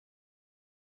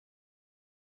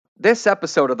This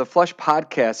episode of the Flush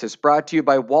Podcast is brought to you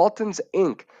by Walton's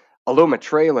Inc., Aluma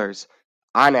Trailers,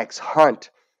 Onyx Hunt,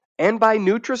 and by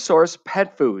Nutrisource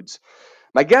Pet Foods.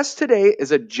 My guest today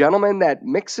is a gentleman that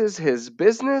mixes his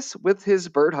business with his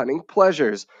bird hunting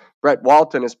pleasures. Brett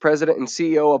Walton is president and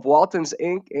CEO of Walton's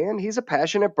Inc., and he's a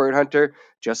passionate bird hunter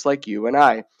just like you and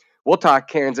I. We'll talk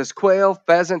Kansas quail,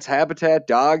 pheasants, habitat,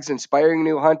 dogs, inspiring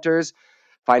new hunters,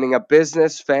 finding a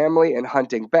business, family, and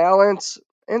hunting balance,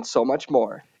 and so much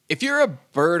more. If you're a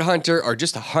bird hunter or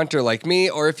just a hunter like me,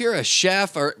 or if you're a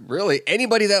chef or really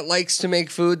anybody that likes to make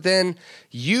food, then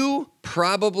you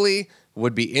probably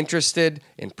would be interested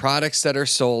in products that are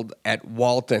sold at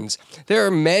Walton's. There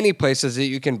are many places that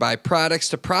you can buy products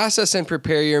to process and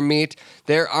prepare your meat.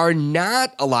 There are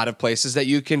not a lot of places that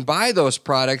you can buy those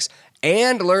products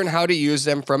and learn how to use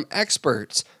them from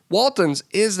experts. Walton's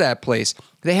is that place.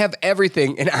 They have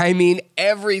everything, and I mean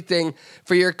everything,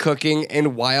 for your cooking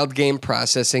and wild game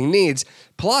processing needs.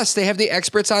 Plus, they have the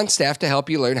experts on staff to help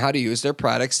you learn how to use their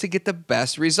products to get the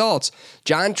best results.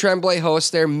 John Tremblay hosts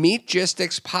their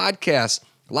Meatgistics podcast,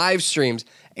 live streams,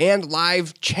 and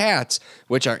live chats,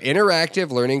 which are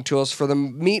interactive learning tools for the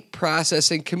meat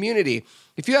processing community.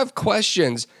 If you have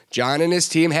questions, John and his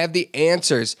team have the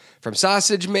answers, from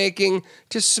sausage making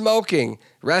to smoking,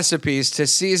 recipes to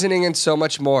seasoning, and so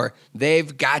much more.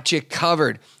 They've got you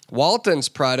covered. Walton's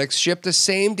products ship the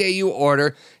same day you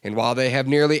order, and while they have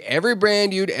nearly every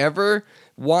brand you'd ever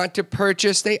want to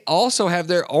purchase, they also have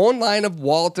their own line of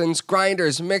Walton's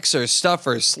grinders, mixers,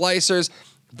 stuffers, slicers,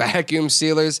 vacuum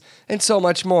sealers, and so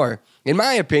much more. In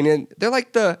my opinion, they're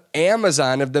like the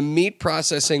Amazon of the meat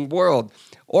processing world.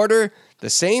 Order the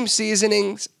same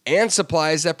seasonings and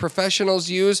supplies that professionals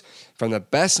use from the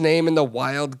best name in the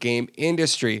wild game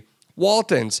industry.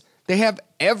 Walton's. They have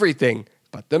everything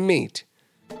but the meat.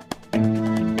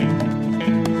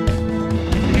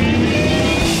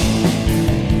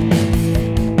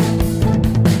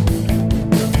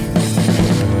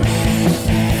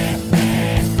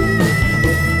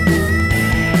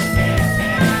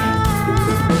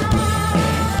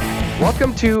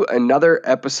 Welcome to another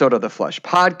episode of the Flush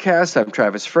Podcast. I'm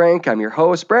Travis Frank. I'm your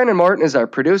host. Brandon Morton is our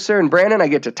producer. And Brandon, I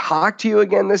get to talk to you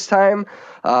again this time.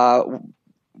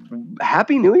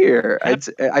 Happy New Year.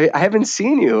 I haven't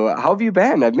seen you. How have you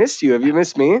been? I've missed you. Have you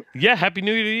missed me? Yeah, Happy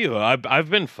New Year to you. I've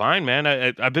been fine, man.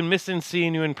 I've been missing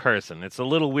seeing you in person. It's a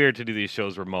little weird to do these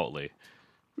shows remotely.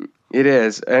 It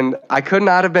is, and I could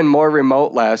not have been more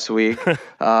remote last week,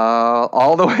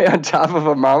 all the way on top of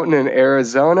a mountain in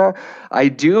Arizona. I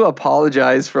do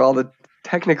apologize for all the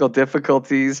technical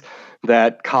difficulties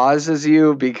that causes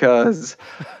you, because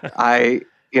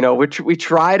we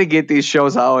try to get these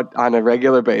shows out on a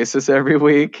regular basis every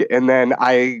week, and then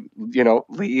I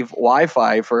leave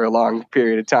Wi-Fi for a long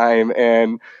period of time,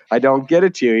 and I don't get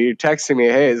it to you. You're texting me,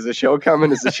 hey, is the show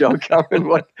coming? Is the show coming?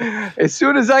 What? As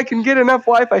soon as I can get enough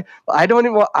Wi-Fi.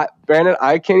 Brandon,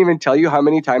 I can't even tell you how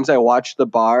many times I watched the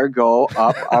bar go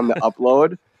up on the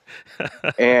upload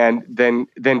and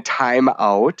then time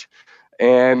out.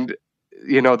 And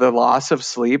the loss of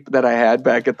sleep that I had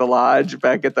back at the lodge,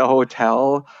 back at the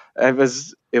hotel, it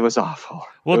was awful.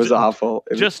 Well, it was awful.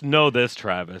 Just know this,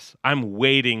 Travis. I'm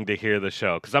waiting to hear the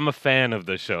show because I'm a fan of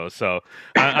the show. So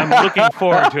I'm looking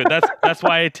forward to it. That's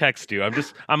why I text you.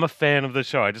 I'm a fan of the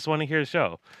show. I just want to hear the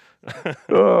show.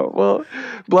 Oh, well,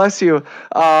 bless you.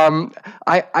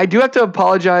 I do have to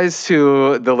apologize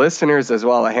to the listeners as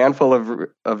well. A handful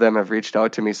of them have reached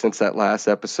out to me since that last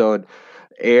episode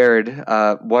aired.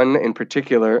 One in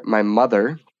particular, my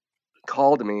mother,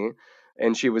 called me,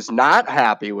 and she was not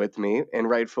happy with me, and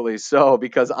rightfully so,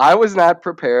 because I was not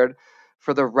prepared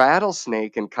for the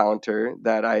rattlesnake encounter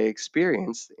that I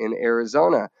experienced in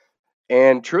Arizona.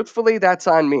 And truthfully, that's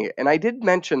on me. And I did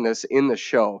mention this in the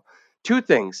show. Two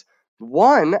things.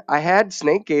 One, I had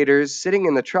snake gaiters sitting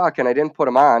in the truck and I didn't put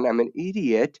them on. I'm an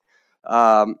idiot.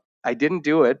 I didn't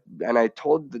do it, and I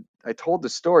told the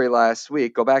story last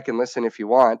week. Go back and listen if you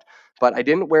want. But I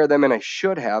didn't wear them, and I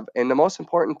should have. And the most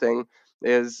important thing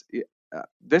is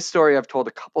this story I've told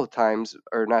a couple of times,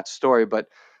 or not story, but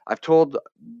I've told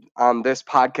on this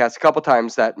podcast a couple of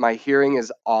times that my hearing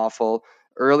is awful.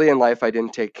 Early in life, I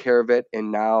didn't take care of it,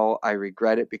 and now I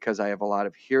regret it because I have a lot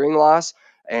of hearing loss.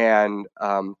 And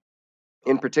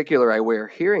in particular, I wear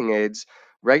hearing aids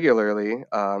regularly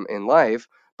in life.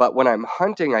 But when I'm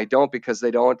hunting, I don't, because they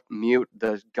don't mute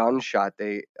the gunshot.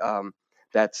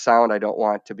 That sound I don't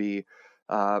want to be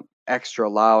extra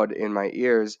loud in my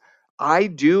ears. I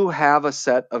do have a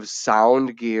set of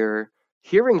sound gear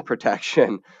hearing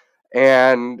protection,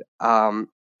 and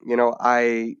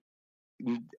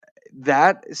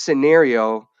that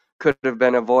scenario could have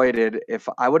been avoided if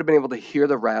I would have been able to hear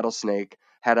the rattlesnake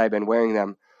had I been wearing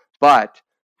them. But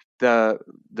the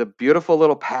the beautiful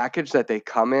little package that they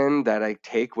come in that I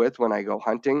take with when I go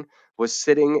hunting was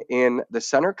sitting in the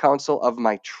center console of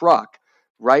my truck,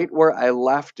 right where I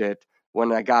left it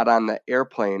when I got on the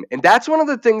airplane. And that's one of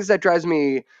the things that drives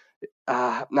me,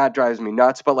 not drives me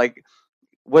nuts, but like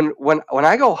when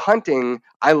I go hunting,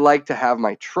 I like to have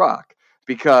my truck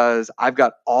because I've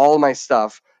got all my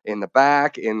stuff in the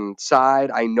back, inside.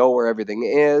 I know where everything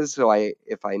is, so I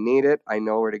if I need it, I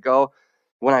know where to go.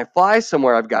 When I fly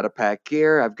somewhere, I've got to pack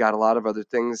gear. I've got a lot of other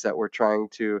things that we're trying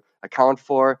to account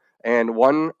for, and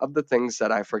one of the things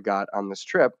that I forgot on this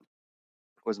trip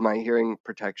was my hearing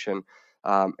protection.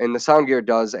 And the sound gear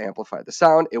does amplify the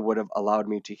sound. It would have allowed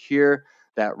me to hear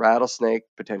that rattlesnake,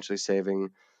 potentially saving,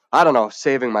 I don't know,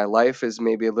 saving my life is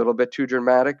maybe a little bit too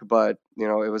dramatic, but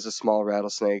it was a small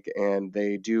rattlesnake and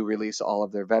they do release all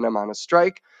of their venom on a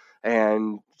strike.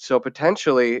 And so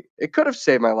potentially it could have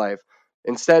saved my life.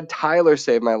 Instead, Tyler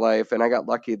saved my life and I got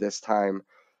lucky this time.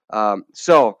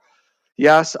 So,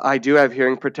 yes, I do have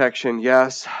hearing protection.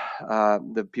 Yes,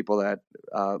 the people that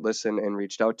listen and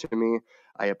reached out to me,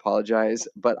 I apologize.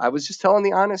 But I was just telling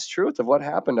the honest truth of what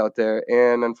happened out there.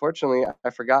 And unfortunately, I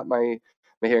forgot my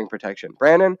hearing protection.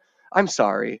 Brandon, I'm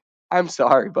sorry. I'm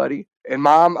sorry, buddy. And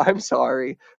mom, I'm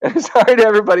sorry. And I'm sorry to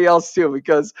everybody else too,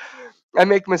 because I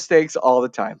make mistakes all the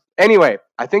time. Anyway,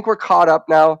 I think we're caught up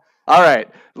now. All right,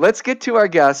 let's get to our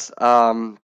guests.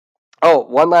 Oh,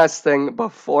 one last thing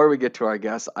before we get to our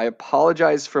guests. I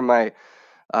apologize for my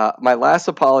last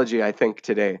apology, I think,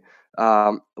 today.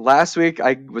 Last week,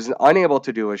 I was unable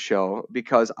to do a show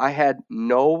because I had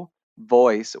no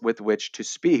voice with which to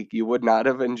speak. You would not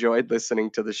have enjoyed listening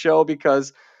to the show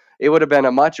because it would have been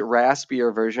a much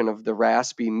raspier version of the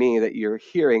raspy me that you're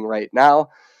hearing right now.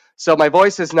 So my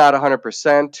voice is not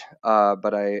 100%,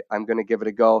 but I'm going to give it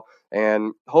a go.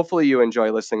 And hopefully you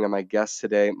enjoy listening to my guest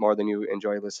today more than you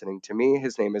enjoy listening to me.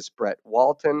 His name is Brett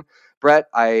Walton. Brett,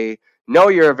 I know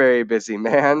you're a very busy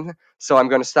man, so I'm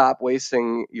going to stop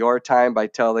wasting your time by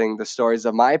telling the stories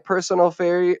of my personal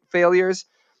failures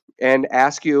and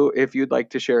ask you if you'd like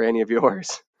to share any of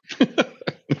yours.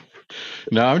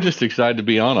 No, I'm just excited to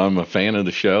be on. I'm a fan of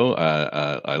the show.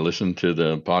 I listen to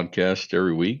the podcast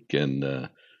every week, and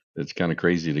it's kind of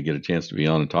crazy to get a chance to be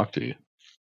on and talk to you.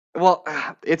 Well,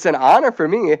 it's an honor for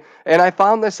me. And I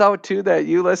found this out too that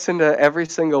you listen to every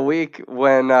single week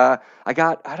when I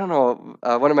don't know,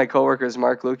 one of my coworkers,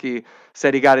 Mark Lukey,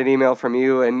 said he got an email from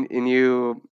you and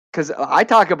you, because I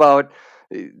talk about,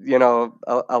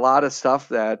 a lot of stuff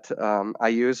that I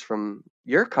use from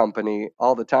your company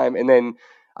all the time. And then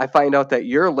I find out that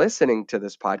you're listening to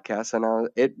this podcast and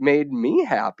it made me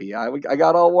happy. I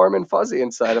got all warm and fuzzy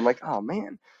inside. I'm like, oh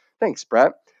man, thanks,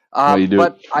 Brett. Well, you do it.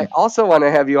 But I also want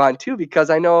to have you on too because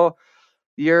I know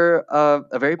you're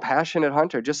a very passionate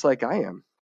hunter, just like I am.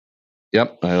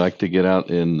 Yep, I like to get out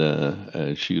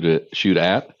and shoot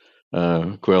at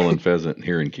quail and pheasant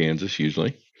here in Kansas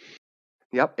usually.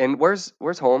 Yep. And where's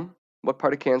home? What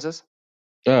part of Kansas?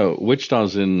 Oh,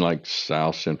 Wichita's in like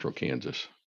south central Kansas.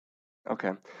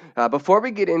 Okay. Before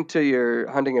we get into your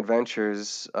hunting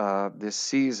adventures this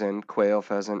season, quail,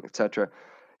 pheasant, etc.,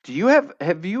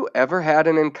 have you ever had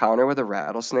an encounter with a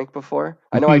rattlesnake before?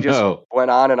 I know I just No,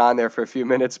 went on and on there for a few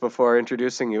minutes before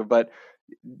introducing you, but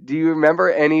do you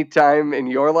remember any time in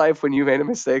your life when you made a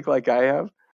mistake like I have?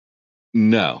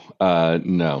 no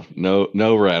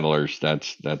rattlers.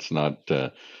 That's not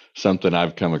something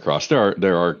I've come across.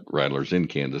 There are rattlers in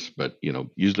Kansas, but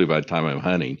usually by the time I'm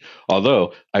hunting,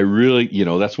 although I really,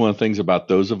 that's one of the things about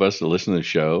those of us that listen to the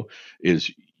show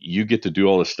is you get to do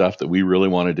all the stuff that we really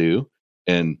want to do,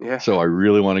 and Yeah. so I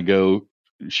really want to go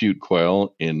shoot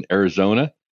quail in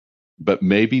Arizona, but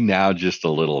maybe now just a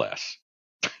little less.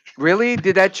 Really?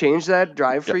 Did that change that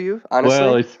drive Yeah. for you,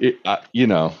 Well, honestly?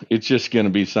 it's just going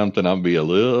to be something I'll be a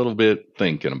little bit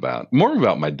thinking about. More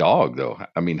about my dog, though.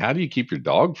 I mean, how do you keep your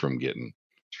dog from getting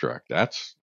struck?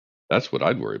 That's what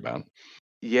I'd worry about.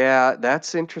 Yeah,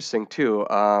 that's interesting too.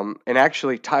 And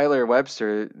actually, Tyler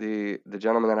Webster, the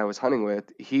gentleman that I was hunting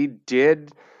with, he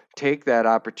did take that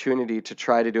opportunity to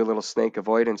try to do a little snake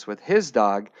avoidance with his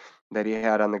dog that he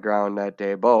had on the ground that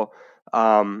day, Bo.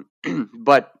 Um,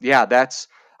 but yeah,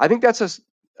 I think that's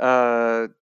uh,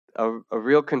 a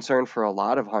real concern for a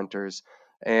lot of hunters.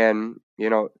 And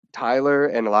Tyler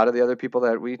and a lot of the other people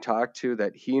that we talked to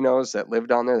that he knows that live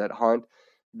down there that hunt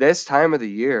this time of the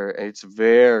year, it's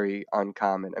very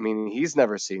uncommon. I mean, he's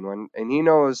never seen one, and he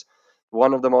knows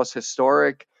one of the most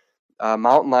historic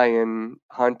mountain lion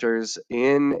hunters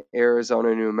in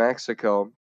Arizona, New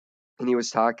Mexico. And he was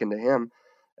talking to him,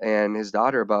 and his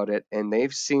daughter about it, and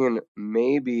they've seen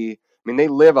maybe, I mean, they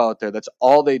live out there. That's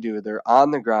all they do. They're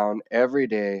on the ground every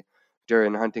day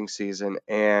during hunting season,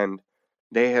 and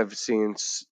they have seen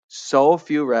so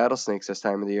few rattlesnakes this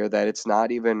time of the year that it's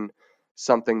not even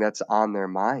something that's on their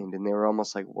mind. And they were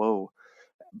almost like, whoa.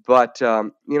 But,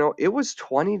 it was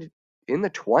in the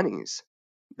 20s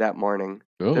that morning.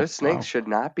 Oh, Those snakes wow. should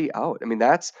not be out. I mean,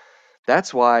 that's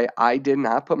why I did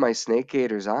not put my snake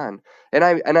gaiters on. And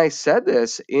I said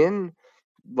this in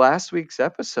last week's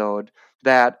episode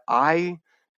that I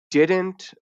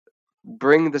didn't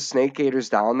bring the snake gators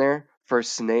down there for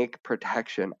snake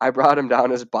protection. I brought them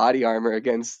down as body armor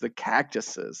against the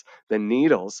cactuses, the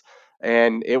needles,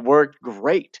 and it worked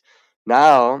great.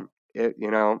 Now,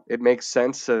 it makes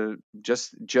sense to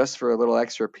just for a little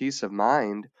extra peace of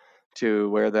mind to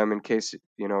wear them in case,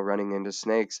 running into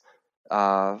snakes.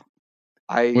 Uh,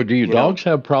 Well, I, do your dogs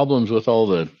have problems with all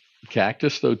the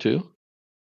cactus though too?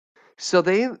 so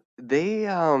they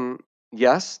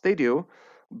yes, they do,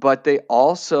 but they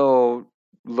also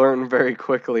learn very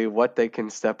quickly what they can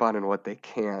step on and what they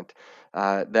can't.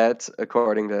 That's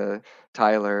according to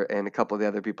Tyler and a couple of the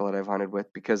other people that I've hunted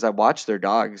with, because I watch their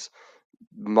dogs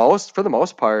for the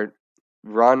most part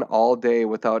run all day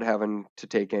without having to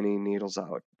take any needles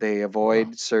out. They Wow.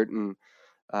 avoid certain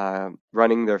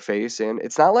running their face in.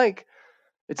 It's not like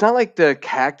the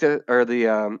cactus or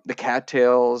the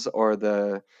cattails or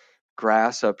the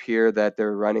grass up here that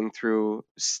they're running through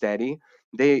steady.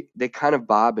 They kind of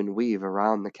bob and weave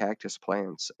around the cactus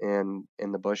plants and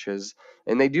in the bushes,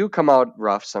 and they do come out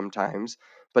rough sometimes,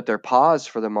 but their paws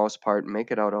for the most part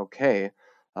make it out okay.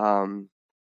 Um,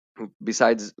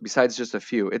 besides just a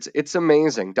few. It's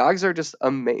amazing. Dogs are just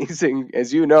amazing,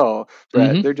 as you know,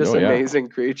 Brett. They're Mm-hmm. just Oh yeah. amazing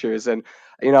creatures. And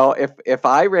if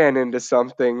I ran into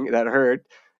something that hurt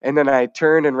and then I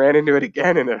turned and ran into it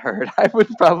again and it hurt, I would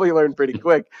probably learn pretty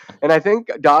quick. And I think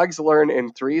dogs learn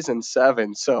in threes and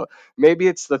sevens. So maybe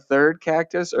it's the third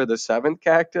cactus or the seventh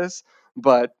cactus,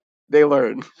 but they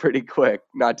learn pretty quick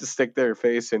not to stick their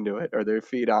face into it or their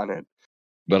feet on it.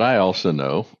 But I also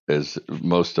know, as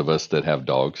most of us that have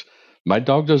dogs, my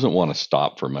dog doesn't want to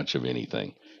stop for much of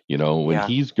anything. When Yeah.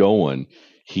 he's going,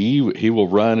 he will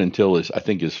run until I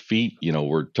think his feet,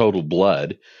 were total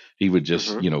blood. He would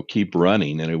just, hmm keep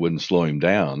running and it wouldn't slow him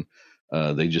down.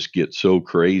 They just get so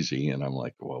crazy, and I'm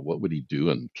like, well, what would he do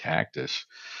in cactus?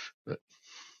 But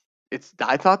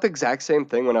I thought the exact same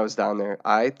thing when I was down there.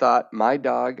 I thought my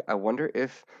dog, I wonder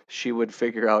if she would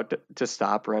figure out to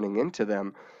stop running into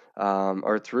them,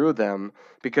 or through them,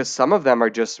 because some of them are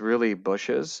just really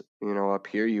bushes. Up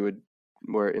here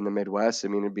where in the Midwest, I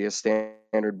mean, it'd be a standard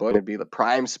bush, it'd be the prime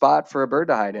spot for a bird to hide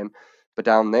in. But down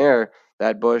there,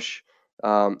 that bush,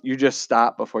 you just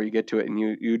stop before you get to it, and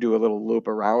you do a little loop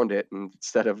around it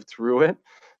instead of through it,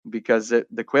 because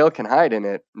the quail can hide in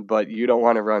it, but you don't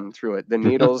want to run through it. The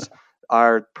needles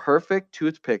are perfect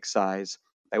toothpick size,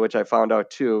 which I found out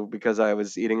too because I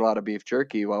was eating a lot of beef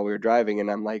jerky while we were driving, and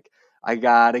I'm like, I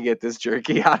gotta get this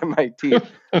jerky out of my teeth.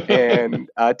 And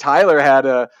Tyler had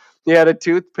a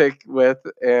toothpick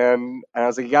and I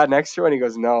was like, you got an extra one? He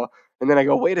goes, no. And then I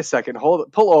go, wait a second, hold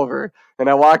it, pull over. And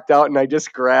I walked out and I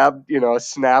just grabbed,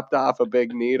 snapped off a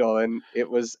big needle, and it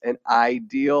was an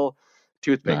ideal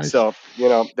toothpick. nice. So,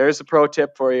 there's a pro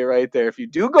tip for you right there. If you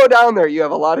do go down there, you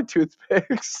have a lot of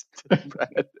toothpicks.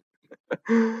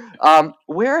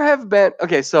 Where have been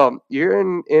okay? So you're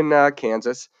in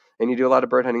Kansas, and you do a lot of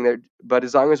bird hunting there. But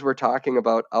as long as we're talking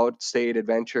about outstate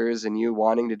adventures and you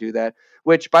wanting to do that,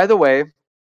 which by the way,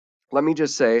 let me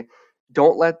just say,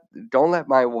 don't let don't let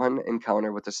my one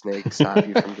encounter with a snake stop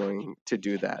you from going to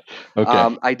do that. Okay.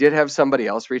 I did have somebody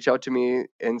else reach out to me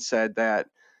and said that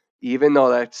even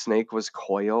though that snake was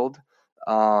coiled,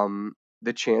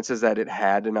 the chances that it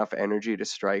had enough energy to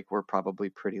strike were probably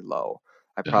pretty low.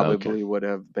 I Okay. probably would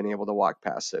have been able to walk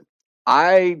past it.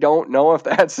 I don't know if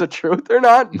that's the truth or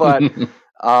not, but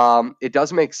it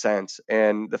does make sense.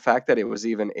 And the fact that it was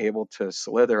even able to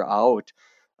slither out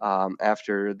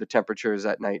after the temperatures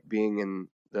at night being in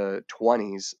the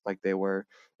 20s like they were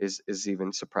is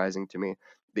even surprising to me.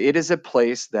 It is a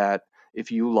place that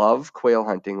if you love quail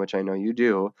hunting, which I know you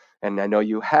do, and I know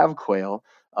you have quail,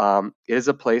 it is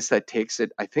a place that takes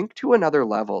it, I think, to another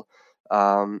level.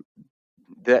 Um,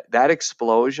 that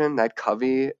explosion, that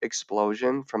covey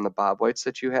explosion from the bobwhites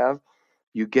that you have,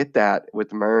 you get that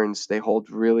with Merns. They hold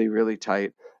really, really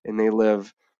tight, and they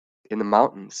live in the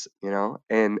mountains,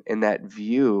 and that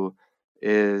view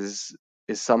is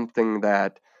is something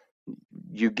that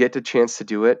you get a chance to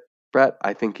do it, Brett.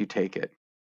 I think you take it.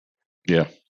 Yeah.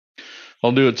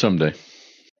 I'll do it someday.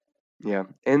 Yeah.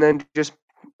 And then just,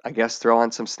 I guess, throw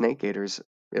on some snake gators.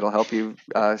 It'll help you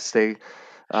stay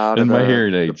out of And my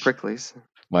hearing the aids, pricklies.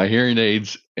 my hearing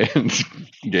aids and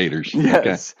gators. Okay.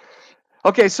 Yes.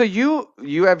 Okay, so you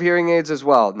have hearing aids as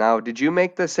well. Now, did you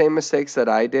make the same mistakes that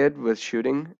I did with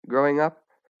shooting growing up?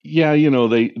 Yeah,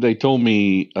 they told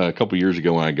me a couple years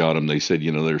ago when I got them. They said,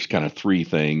 there's kind of three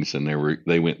things, and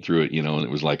they went through it, and it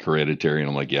was like hereditary. And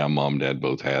I'm like, yeah, mom, dad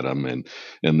both had them, and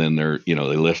then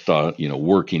they list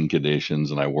working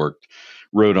conditions, and I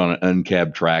rode on an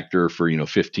uncabbed tractor for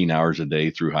 15 hours a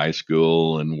day through high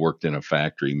school, and worked in a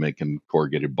factory making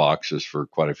corrugated boxes for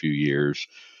quite a few years.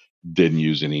 Didn't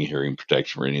use any hearing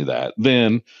protection or any of that.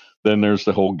 Then there's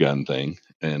the whole gun thing,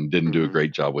 and didn't do a Hmm.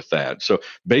 great job with that. So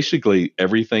basically,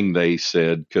 everything they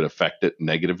said could affect it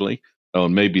negatively. Oh,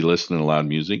 and maybe listening to loud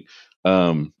music.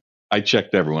 Um, I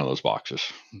checked every one of those boxes.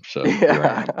 So here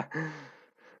I am. Yeah.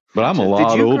 But I'm a Gotcha.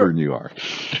 Did lot you grow? older than you are.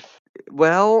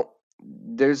 Well,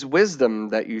 there's wisdom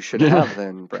that you should Yeah. have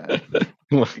then, Brad,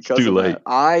 Well, it's because too of that. late.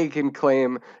 I can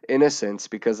claim innocence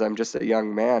because I'm just a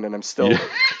young man and Yeah.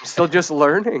 I'm still just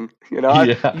learning.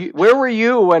 Yeah. Where were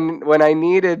you when I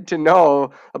needed to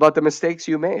know about the mistakes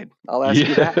you made? I'll ask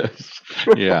you that. Yes.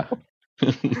 Yeah.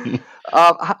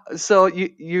 So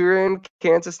you're in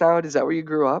Kansas now? Is that where you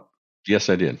grew up? Yes,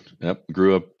 I did. Yep.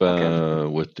 Grew up Okay.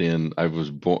 within. I was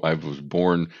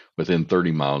born within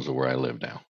 30 miles of where I live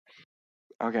now.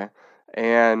 Okay.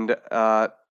 And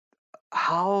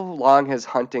how long has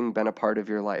hunting been a part of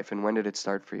your life, and when did it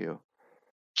start for you?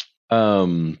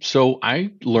 So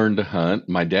I learned to hunt.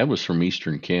 My dad was from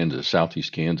eastern Kansas,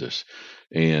 southeast Kansas,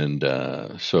 and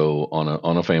so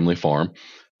on a family farm.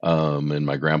 And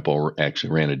my grandpa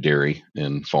actually ran a dairy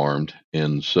and farmed,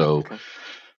 and so Okay.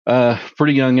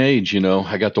 pretty young age,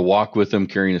 I got to walk with him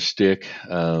carrying a stick,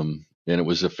 and it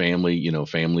was a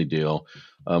family deal.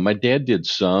 My dad did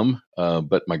some,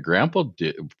 but my grandpa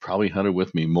did probably hunted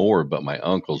with me more, but my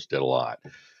uncles did a lot,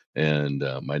 and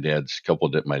my dad's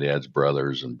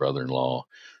brothers and brother-in-law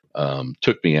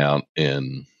took me out,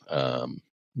 and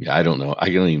yeah, I don't know, I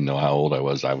don't even know how old I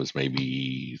was. I was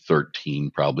maybe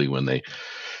 13 probably when they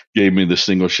gave me the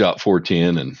single shot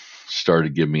 410 and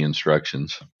started giving me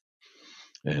instructions.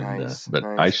 And Nice, but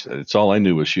nice. it's all I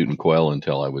knew was shooting quail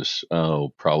until I was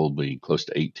probably close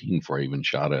to 18 before I even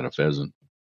shot at a pheasant.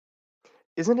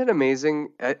 Isn't it amazing?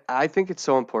 I think it's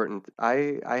so important.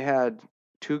 I had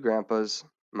two grandpas,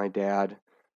 my dad.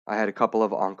 I had a couple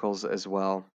of uncles as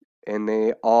well, and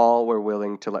they all were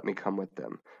willing to let me come with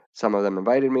them. Some of them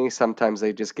invited me. Sometimes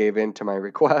they just gave in to my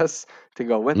requests to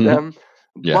go with Hmm. them.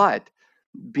 Yeah. But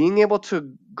being able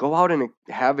to go out and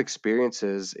have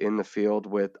experiences in the field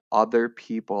with other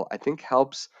people, I think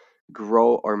helps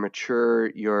grow or mature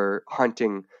your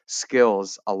hunting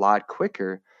skills a lot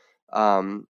quicker.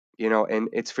 Um, and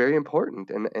it's very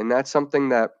important. And that's something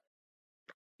that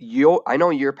I know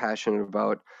you're passionate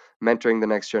about mentoring the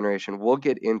next generation. We'll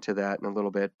get into that in a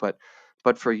little bit, but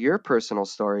for your personal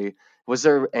story, was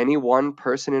there any one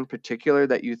person in particular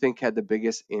that you think had the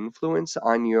biggest influence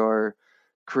on your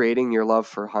creating your love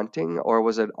for hunting, or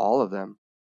was it all of them?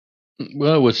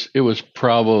 Well, it was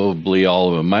probably all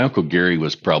of them. My uncle Gary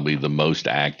was probably the most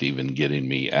active in getting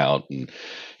me out,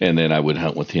 and then I would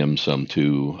hunt with him some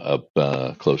too up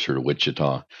closer to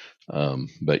Wichita.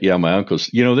 But yeah, my uncles,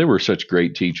 they were such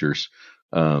great teachers.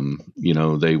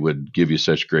 They would give you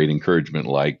such great encouragement,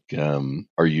 like,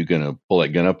 "Are you going to pull that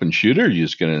gun up and shoot, or are you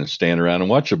just going to stand around and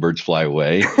watch the birds fly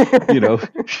away?" You know,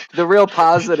 The real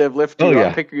positive lift Oh you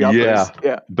up, yeah, pick you uppers. yeah.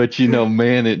 Yeah. But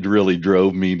man, it really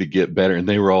drove me to get better. And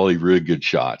they were all really good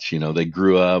shots. They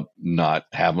grew up not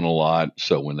having a lot,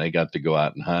 so when they got to go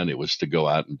out and hunt, it was to go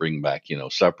out and bring back,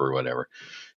 supper or whatever.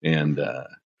 And Hmm.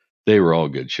 they were all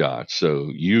good shots. So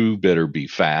you better be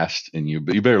fast, and you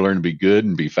better learn to be good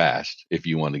and be fast if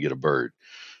you want to get a bird.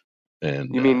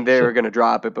 And You mean they so, were gonna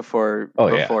drop it before oh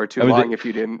yeah, before too I mean, long if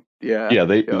you didn't? Yeah. yeah,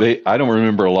 Yep. I don't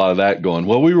remember a lot of that going,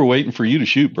 well, we were waiting for you to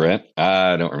shoot, Brent.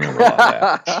 I don't remember a lot of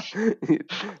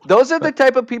that. Those are the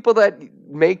type of people that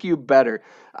make you better.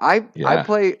 I Yeah.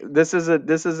 play this is a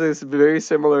very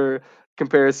similar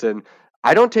comparison.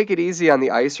 I don't take it easy on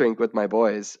the ice rink with my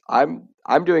boys.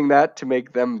 I'm doing that to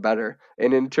make them better.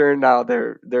 And in turn now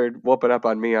they're whooping up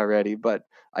on me already, but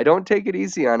I don't take it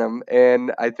easy on them,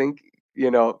 and I think,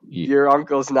 your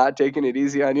uncle's not taking it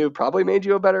easy on you probably made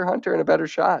you a better hunter and a better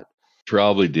shot.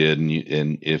 Probably did,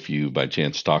 and if you by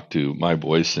chance talk to my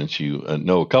boys, since you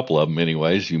know a couple of them,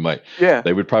 anyways, Yeah.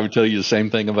 they would probably tell you the same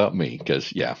thing about me.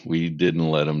 Because yeah, we didn't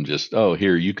let them just, oh,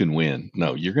 here you can win.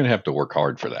 No, you're going to have to work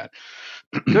hard for that.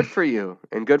 Good for you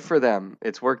and good for them.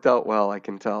 It's worked out well, I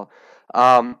can tell.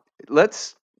 Um,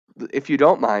 let's, if you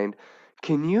don't mind,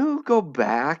 can you go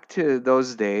back to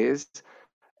those days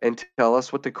and tell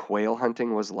us what the quail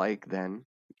hunting was like then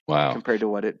Wow. compared to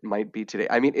what it might be today?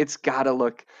 I mean, it's got to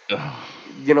look, Ugh,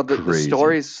 the crazy.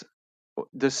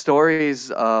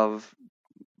 stories of,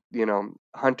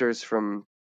 hunters from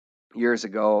years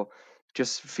ago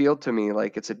just feel to me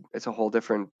like it's a whole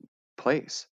different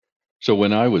place. So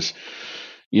when I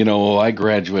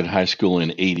graduated high school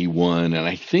in 81, and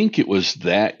I think it was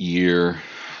that year,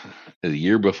 the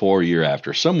year before, year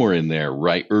after, somewhere in there,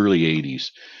 right, early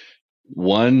 80s.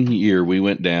 One year we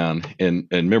went down, and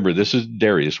remember, this is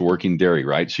dairy, it's working dairy,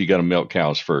 right? So you got to milk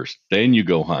cows first, then you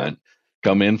go Yeah. hunt,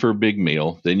 come in for a big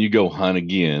meal, then you go hunt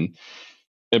again.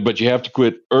 But you have to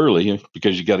quit early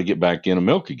because you got to get back in and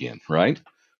milk again, right?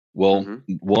 Well,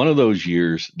 Mhm. one of those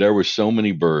years, there were so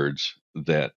many birds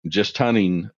that just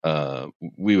hunting,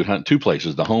 we would hunt two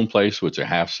places: the home place, which is a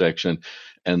half section,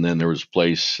 and then there was a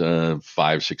place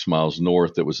 5, 6 miles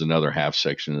north that was another half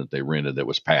section that they rented that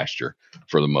was pasture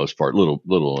for the most part,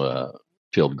 little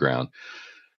tilled ground.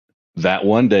 That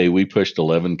one day we pushed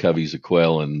 11 coveys of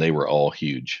quail, and they were all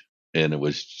huge, and it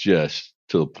was just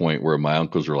to the point where my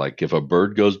uncles were like, "If a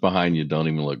bird goes behind you, don't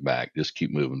even look back; just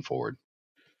keep moving forward."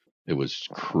 It was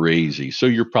Wow. crazy. So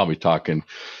you're probably talking,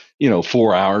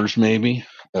 4 hours maybe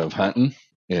of hunting,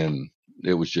 and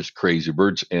it was just crazy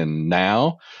birds. And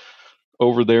now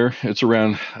over there, it's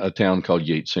around a town called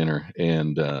Yates Center,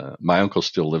 and my uncle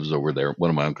still lives over there. One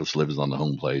of my uncles lives on the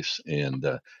home place, and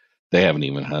they haven't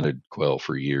even hunted quail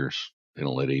for years. They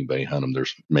don't let anybody hunt them.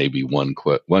 There's maybe one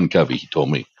covey. He told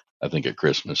me, I think at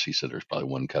Christmas, he said there's probably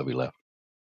one covey left.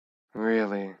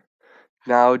 Really?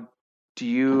 Now, do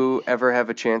you ever have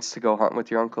a chance to go hunt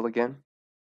with your uncle again?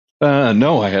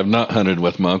 No, I have not hunted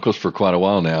with my uncles for quite a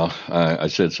while now. I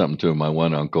said something to my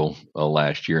one uncle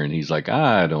last year, and he's like,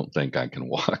 I don't think I can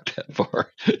walk that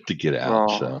far to get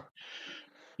out. Oh, So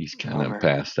he's kind of bummer.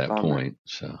 past that Bummer. point.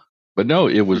 So, but no,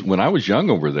 it was Hmm. when I was young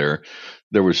over there,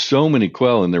 there was so many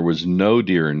quail and there was no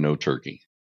deer and no turkey.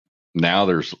 Now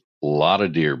there's a lot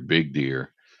of deer, big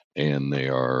deer, and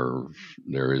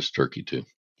there is turkey too.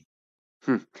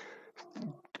 Hmm.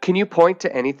 Can you point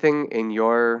to anything in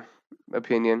your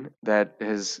opinion that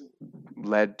has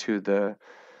led to the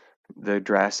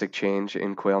drastic change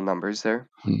in quail numbers there?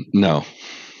 No,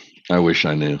 I wish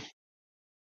I knew.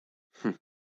 Hmm.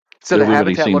 So the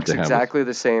Everybody habitat seems looks to have a exactly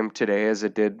the same today as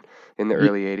it did in the y-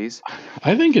 early 80s?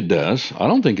 I think it does. I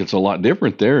don't think it's a lot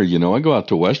different there. I go out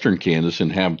to Western Kansas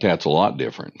and habitat's a lot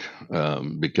different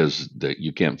because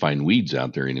you can't find weeds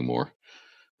out there anymore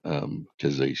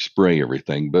because they spray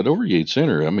everything. But over Yates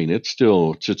Center, I mean, it's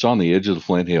on the edge of the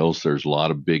Flint Hills. There's a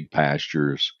lot of big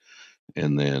pastures,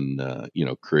 and then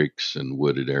creeks and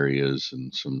wooded areas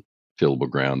and some tillable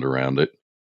ground around it.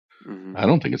 Hmm. I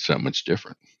don't think it's that much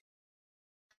different.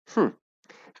 Hmm.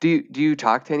 Do you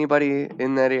talk to anybody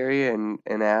in that area and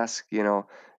ask, are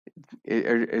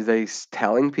they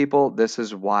telling people this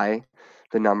is why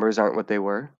the numbers aren't what they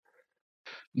were?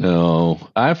 No,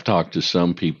 I've talked to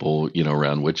some people,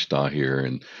 around Wichita here,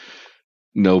 and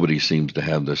nobody seems to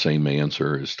have the same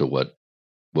answer as to what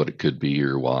it could be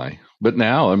or why. But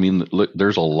now, I mean, look,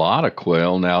 there's a lot of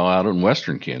quail now out in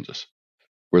western Kansas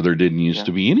where there didn't used Yeah.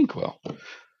 to be any quail. Hmm.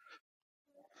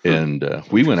 And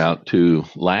we went Interesting. out to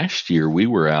last year. We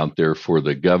were out there for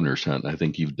the governor's hunt. I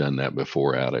think you've done that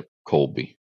before out at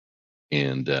Colby.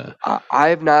 And I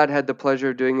have not had the pleasure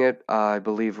of doing it. I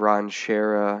believe Ron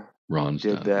Shera Ron's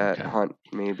did done it. that Okay. hunt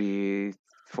maybe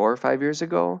 4 or 5 years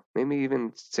ago, maybe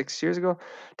even 6 years ago.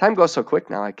 Time goes so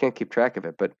quick now, I can't keep track of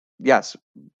it. But yes,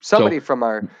 So somebody from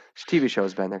our TV show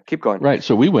has been there. Keep going. right.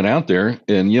 So we went out there,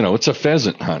 and it's a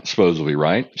pheasant hunt supposedly,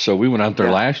 right? So we went out there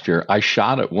Yeah. last year. I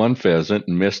shot at one pheasant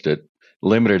and missed it,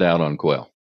 limited out on quail.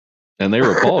 And they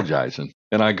were apologizing.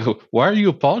 And I go, why are you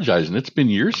apologizing? It's been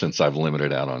years since I've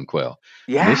limited out on quail.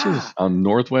 And this Yeah. is on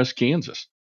northwest Kansas.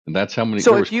 And that's how many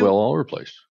So there was quail all over the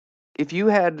place. if you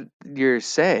had your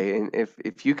say, and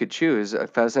if you could choose a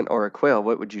pheasant or a quail,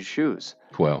 what would you choose?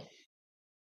 Quail,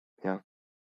 Yeah.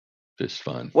 just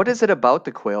fun. What is it about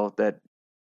the quail that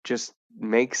just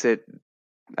makes it?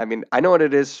 I mean, I know what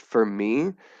it is for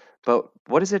me, but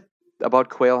what is it about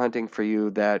quail hunting for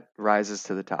you that rises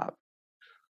to the top?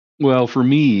 Well, for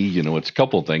me, it's a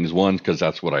couple of things. One, because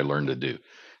that's what I learned to do.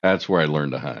 That's where I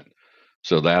learned to hunt.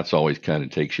 So that's always kind of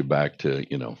takes you back to,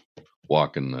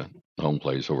 walking the home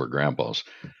place over at grandpa's.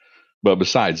 But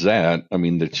besides that, I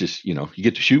mean, it's just, you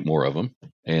get to shoot more of them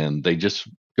and they just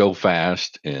go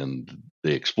fast, and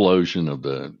the explosion of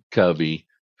the covey,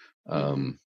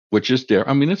 Hmm. which is there.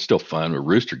 I mean, it's still fun. A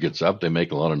rooster gets up, they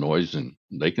make a lot of noise and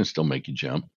they can still make you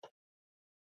jump.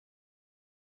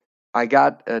 I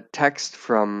got a text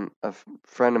from a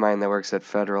friend of mine that works at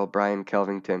Federal, Brian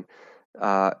Kelvington.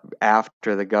 uh,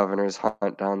 after the governor's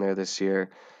hunt down there this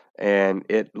year, and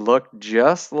it looked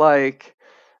just like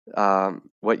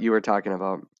what you were talking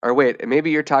about. Or wait,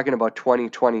 maybe you're talking about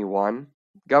 2021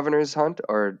 governor's hunt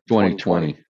or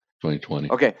 2020? 2020,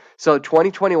 2020. Okay, so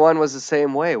 2021 was the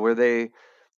same way where they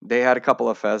had a couple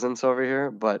of pheasants over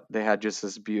here, but they had just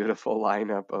this beautiful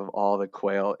lineup of all the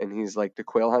quail, and he's like the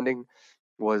quail hunting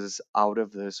was out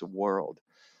of this world.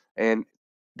 And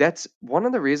that's one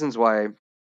of the reasons why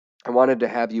I wanted to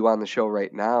have you on the show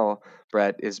right now,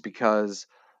 Brett, is because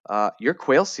your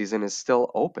quail season is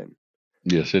still open.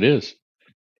 Yes, it is.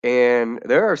 And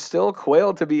there are still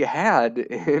quail to be had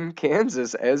in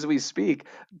Kansas as we speak.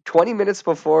 20 minutes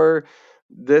before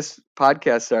this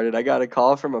podcast started, I got a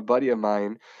call from a buddy of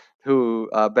mine who,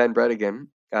 Ben Bredigan,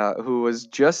 who was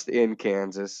just in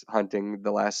Kansas hunting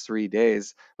the last 3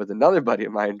 days with another buddy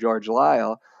of mine, George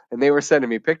Lyle. And they were sending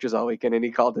me pictures all weekend, and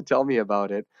he called to tell me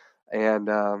about it. And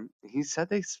he said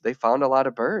they found a lot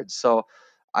of birds. So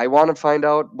I want to find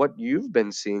out what you've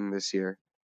been seeing this year.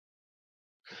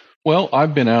 Well,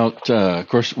 I've been out. Of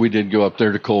course, we did go up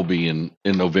there to Colby in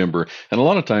November, and a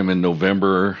lot of time in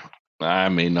November, I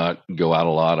may not go out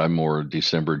a lot. I'm more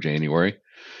December, January. Okay.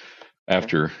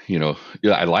 After yeah,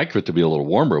 I like it to be a little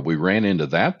warmer. We ran into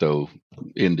that though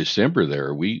in December.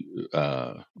 There,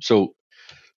 so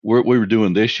we were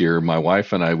doing this year. My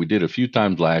wife and I, we did a few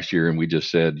times last year, and we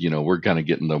just said, we're kind of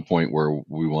getting to the point where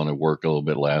we want to work a little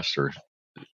bit less, or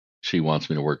she wants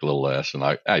me to work a little less, and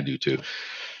I do too,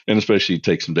 and especially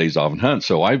take some days off and hunt.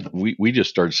 So we just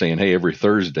started saying, hey, every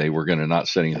Thursday we're going to not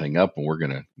set anything up and we're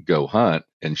going to go hunt.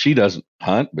 And she doesn't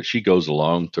hunt, but she goes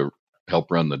along to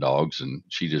help run the dogs, and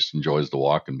she just enjoys the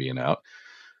walk and being out.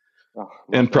 Oh,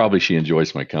 And love probably she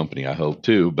enjoys my company, I hope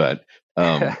too. But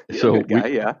that. You're a so good guy,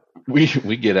 yeah.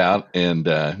 we get out, and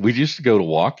we used to go to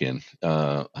walk-in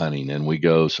hunting, and we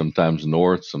go sometimes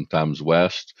north, sometimes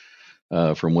west.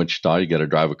 From Wichita, you got to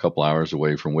drive a couple hours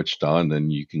away from Wichita, and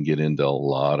then you can get into a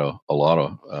lot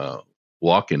of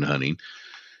walk-in hunting.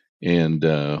 And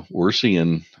we're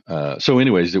seeing. So,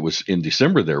 anyways, it was in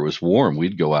December. There it was warm.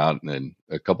 We'd go out and then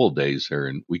a couple of days there,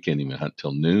 and we can't even hunt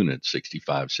till noon at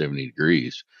 65, 70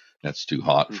 degrees. That's too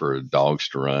hot Mm. for dogs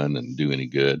to run and do any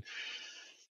good.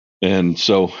 And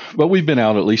so, but we've been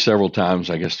out at least several times,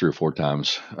 I guess 3 or 4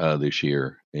 times this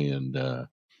year, and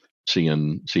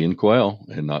seeing quail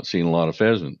and not seeing a lot of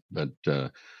pheasant, but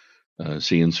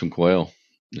seeing some quail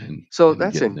So and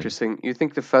that's getting them. interesting. You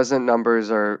think the pheasant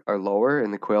numbers are lower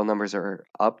and the quail numbers are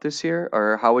up this year?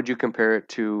 Or how would you compare it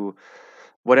to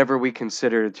whatever we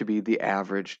consider to be the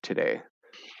average today?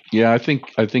 Yeah, I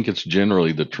think it's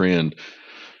generally the trend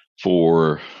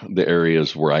for the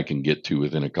areas where I can get to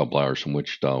within a couple hours from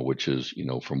Wichita, which is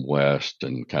from west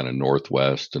and kind of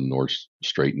northwest and north,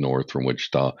 straight north from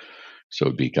Wichita. So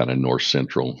it'd be kind of north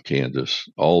central Kansas.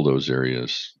 All those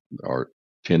areas are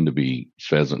tend to be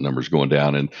pheasant numbers going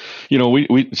down. And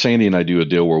we Sandy and I do a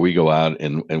deal where we go out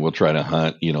and we'll try to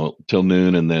hunt till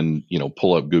noon, and then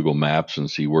pull up Google Maps and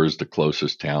see where's the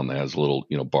closest town that has a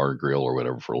little bar grill or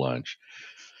whatever for lunch,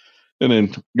 and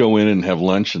then go in and have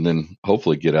lunch, and then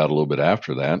hopefully get out a little bit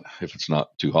after that if it's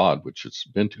not too hot, which it's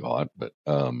been too hot. But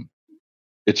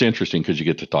it's interesting because you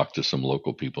get to talk to some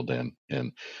local people then,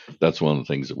 and that's one of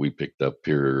the things that we picked up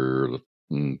here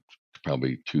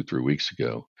probably 2-3 weeks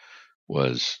ago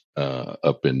was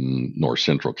up in north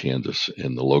central Kansas,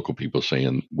 and the local people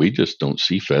saying we just don't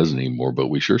see pheasant anymore, but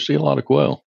we sure see a lot of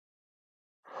quail.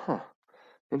 Huh.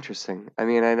 Interesting. I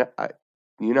mean,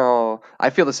 I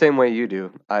feel the same way you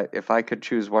do. If I could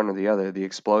choose one or the other, the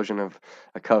explosion of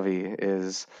a covey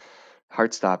is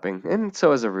heart-stopping, and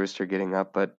so is a rooster getting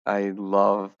up. But I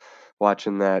love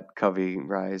watching that covey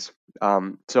rise.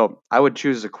 So I would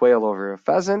choose a quail over a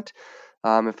pheasant,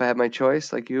 if I had my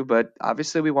choice, like you. But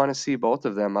obviously, we want to see both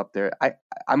of them up there.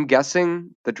 I'm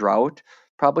guessing the drought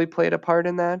probably played a part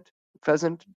in that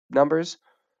pheasant numbers.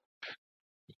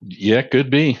 Yeah, could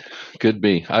be.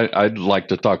 I'd like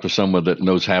to talk to someone that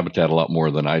knows habitat a lot more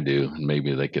than I do, and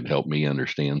maybe they could help me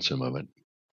understand some of it.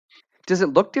 Does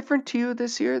it look different to you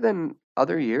this year than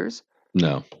other years?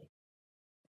 No,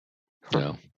 Huh.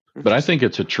 no, but I think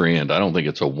Interesting. it's a trend. I don't think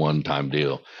it's a one-time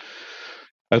deal.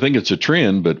 I think it's a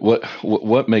trend, but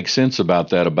what makes sense about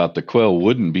that, about the quail,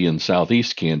 wouldn't be in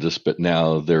southeast Kansas, but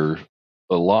now they're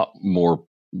a lot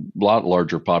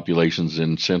larger populations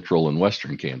in central and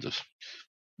western Kansas.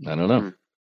 I don't know. Hmm.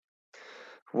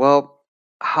 Well,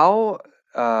 how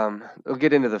we'll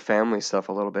get into the family stuff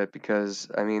a little bit because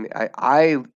I mean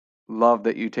I love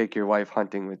that you take your wife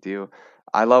hunting with you.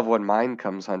 I love when mine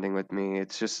comes hunting with me.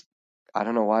 It's just I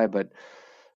don't know why, but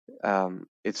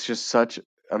it's just such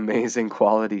amazing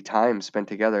quality time spent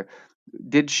together.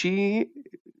 Did she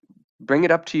bring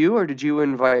it up to you, or did you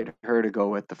invite her to go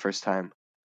with the first time?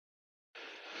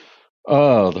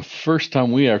 The first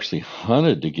time we actually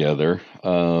hunted together, we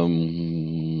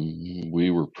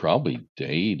were probably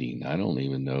dating. I don't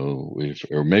even know if,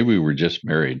 or maybe we were just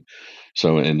married.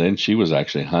 So, and then she was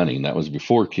actually hunting. That was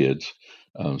before kids.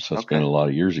 So it's been Okay. a lot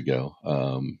of years ago.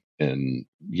 And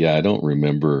yeah, I don't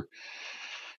remember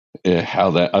I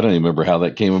don't even remember how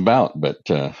that came about, but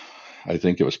I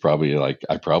think it was probably like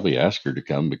I probably asked her to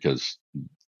come because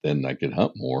then I could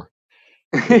hunt more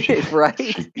if she Right?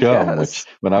 she'd come. Which Yes.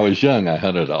 when I was young, I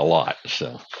hunted a lot,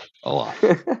 so a lot.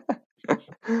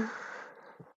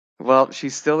 Well, she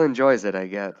still enjoys it, I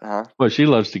get, huh? Well, she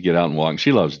loves to get out and walk.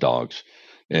 She loves dogs,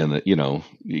 and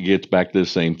it gets back to the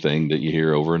same thing that you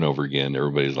hear over and over again.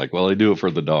 Everybody's like, "Well, I do it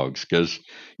for the dogs," because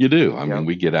you do. I mean, Yep.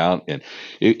 we get out, and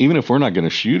even if we're not going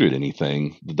to shoot at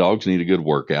anything, the dogs need a good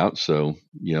workout. So,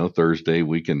 Thursday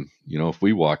we can, if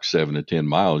we walk 7 to 10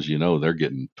 miles, they're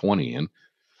getting 20 in.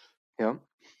 Yep.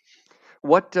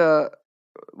 What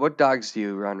dogs do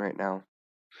you run right now?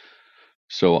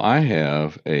 So I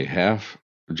have a half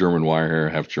German wire hair,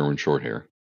 half German short hair.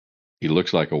 He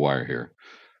looks like a wire hair,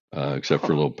 except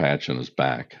for a Huh. little patch on his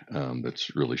back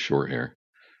that's really short hair.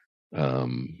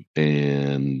 And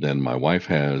then my wife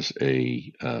has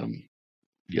a,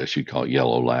 yes, you'd call it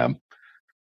yellow lab.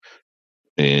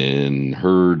 And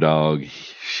her dog,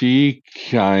 she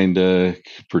kind of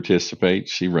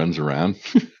participates. She runs around.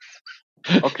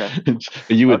 Okay.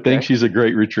 You would think Okay. she's a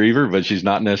great retriever, but she's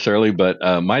not necessarily.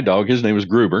 But my dog, his name is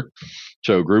Gruber.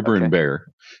 So Gruber and Okay.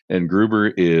 Bear. And Gruber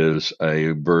is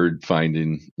a bird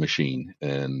finding machine.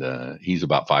 And he's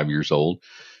about 5 years old.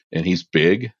 And he's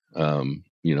big.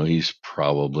 He's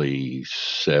probably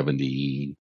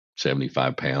 70,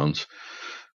 75 pounds.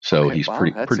 So Okay. he's Wow,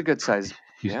 pretty, that's a pretty, good size.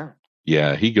 he's, Yeah.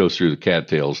 yeah, he goes through the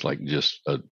cattails like just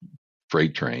a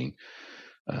freight train.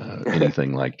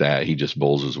 Anything like that. He just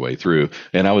bowls his way through.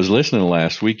 And I was listening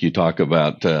last week. You talk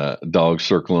about dogs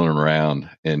circling around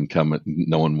and coming,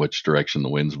 knowing which direction the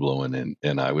wind's blowing.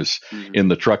 And I was Mhm. in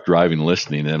the truck driving,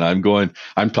 listening, and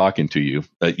I'm talking to you.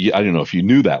 I don't know if you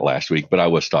knew that last week, but I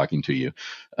was talking to you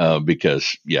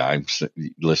because I'm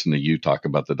listening to you talk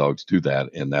about the dogs do that,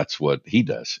 and that's what he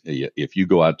does. If you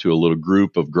go out to a little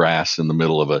group of grass in the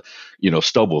middle of a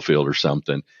stubble field or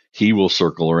something, he will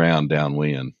circle around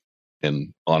downwind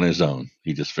and on his own.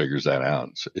 He just figures that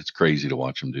out. It's crazy to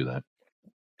watch him do that.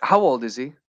 How old is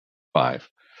he? 5.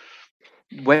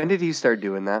 When did he start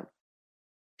doing that?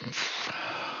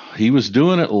 He was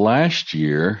doing it last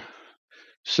year.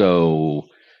 So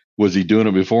was he doing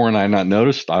it before and I not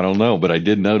noticed? I don't know, but I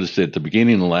did notice it at the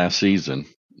beginning of last season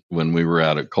when we were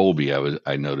out at Colby.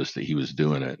 I noticed that he was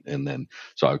doing it, and then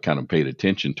so I kind of paid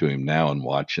attention to him now and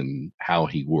watching how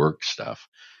he works stuff.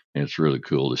 And it's really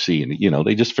cool to see. And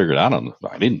they just figured out on.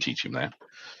 I didn't teach him that.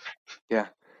 Yeah.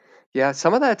 Yeah,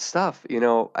 some of that stuff,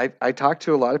 I talk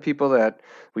to a lot of people that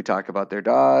we talk about their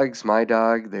dogs, my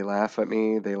dog, they laugh at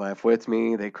me, they laugh with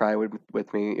me, they cry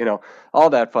with me, all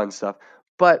that fun stuff.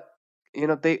 But,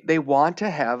 they want to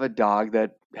have a dog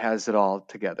that has it all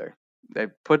together.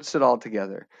 That puts it all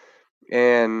together.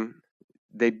 And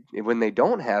when they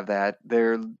don't have that,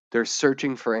 they're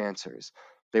searching for answers.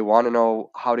 They want to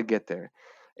know how to get there.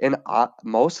 And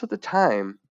most of the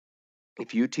time,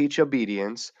 if you teach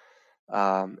obedience,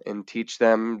 and teach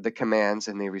them the commands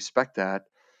and they respect that,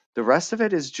 the rest of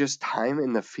it is just time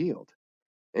in the field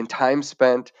and time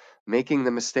spent making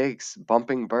the mistakes,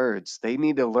 bumping birds. They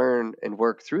need to learn and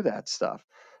work through that stuff.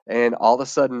 And all of a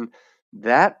sudden,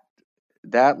 that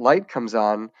that light comes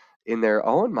on in their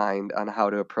own mind on how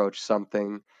to approach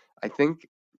something. I think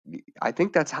I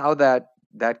think that's how that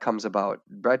comes about.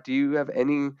 Brett, do you have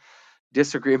any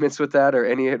disagreements with that or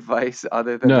any advice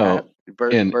other than that? No,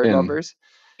 and Bird and lovers?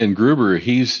 and Gruber,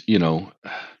 he's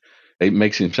it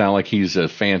makes him sound like he's a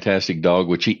fantastic dog,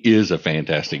 which he is a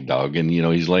fantastic dog. And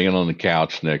he's laying on the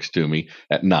couch next to me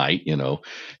at night,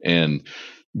 and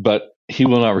but he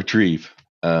will not retrieve.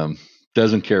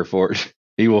 Doesn't care for it.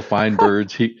 He will find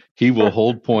birds. He will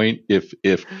hold point.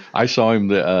 If I saw him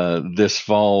this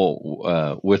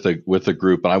fall with a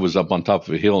group, and I was up on top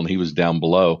of a hill and he was down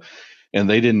below, and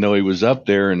they didn't know he was up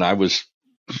there, and I was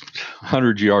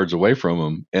 100 yards away from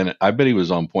him, and I bet he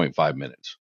was on point 5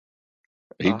 minutes.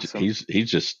 Awesome. He's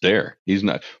just there. He's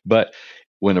not. But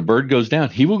when a bird goes down,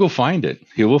 he will go find it.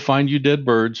 He will find you dead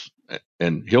birds,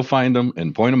 and he'll find them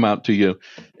and point them out to you,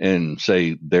 and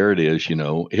say, "There it is." He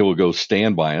will go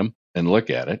stand by them and look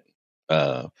at it.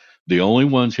 Uh, the only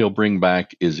ones he'll bring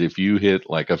back is if you hit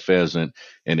like a pheasant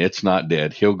and it's not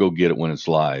dead. He'll go get it when it's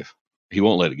live. He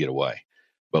won't let it get away.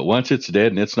 But once it's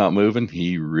dead and it's not moving,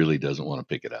 he really doesn't want to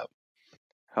pick it up.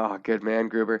 Oh, good man,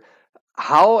 Gruber.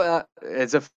 How,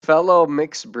 as a fellow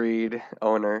mixed breed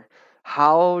owner,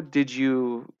 how did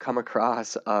you come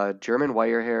across a German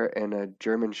wire hair and a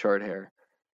German short hair?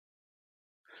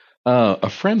 A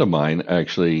friend of mine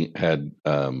actually had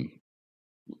a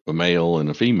male and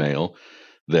a female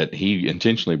that he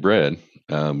intentionally bred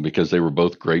because they were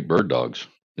both great bird dogs.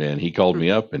 And he called Hmm.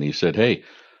 me up and he said, "Hey,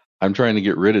 I'm trying to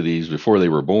get rid of these before they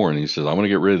were born." He says, "I want to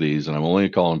get rid of these, and I'm only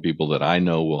calling people that I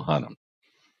know will hunt them."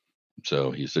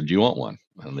 So he said, "Do you want one?"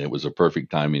 And it was a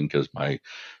perfect timing because my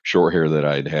short hair that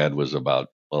I'd had was about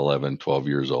 11, 12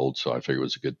 years old. So I figured it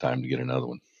was a good time to get another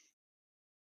one.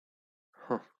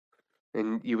 Huh.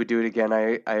 And you would do it again,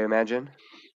 I imagine?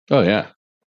 Oh, yeah.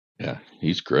 Yeah.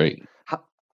 He's great. How,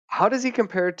 how does he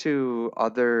compare to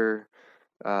other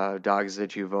dogs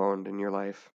that you've owned in your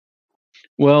life?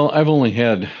 Well, I've only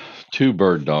had two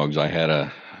bird dogs. I had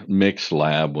a mixed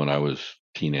lab when I was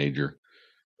teenager,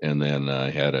 and then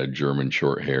I had a German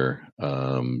short hair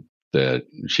that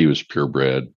she was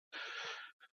purebred,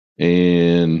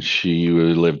 and she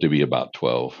lived to be about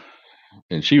 12.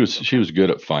 And she Okay. was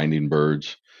good at finding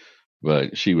birds,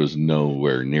 but she was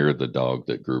nowhere near the dog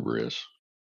that Gruber is.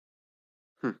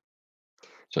 Hmm.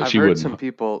 So I've she heard wouldn't some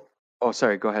people. Oh,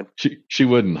 sorry, go ahead. she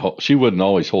wouldn't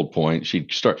always hold point.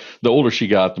 She'd start the older she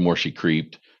got, the more she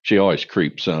creeped. She always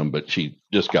creeped some, but she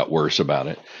just got worse about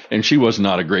it. And she was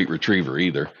not a great retriever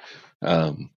either.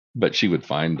 But she would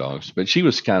find dogs. But she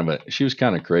was kind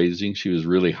of crazy. She was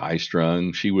really high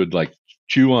strung. She would like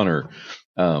chew on her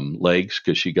legs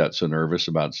because she got so nervous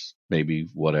about maybe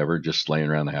whatever, just laying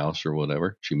around the house or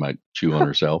whatever. She might chew on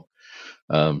herself.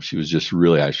 She was just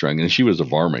really high strung, and she was a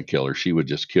varmint killer. She would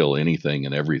just kill anything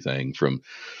and everything from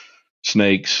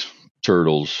snakes,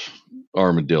 turtles,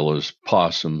 armadillos,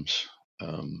 possums,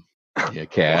 um, yeah,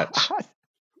 cats. What?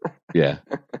 Yeah,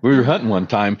 we were hunting one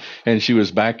time, and she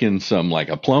was back in some like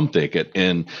a plum thicket,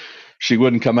 and she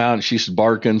wouldn't come out, and she's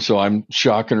barking. So I'm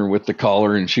shocking her with the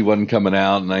collar, and she wasn't coming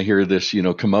out. And I hear this,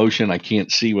 commotion. I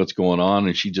can't see what's going on,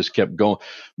 and she just kept going,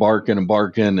 barking and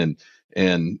barking,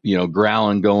 and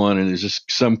growling, going, and there's just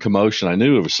some commotion. I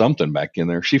knew there was something back in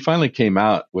there. She finally came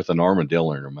out with an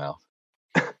armadillo in her mouth.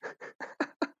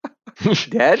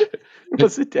 Dead?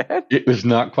 Was it dead? It was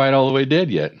not quite all the way dead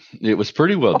yet. It was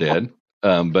pretty well dead.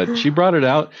 But she brought it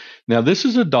out. Now, this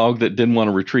is a dog that didn't want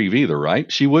to retrieve either,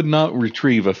 right? She would not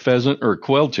retrieve a pheasant or a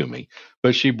quail to me,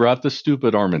 but she brought the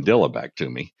stupid armadillo back to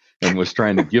me and was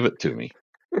trying to give it to me.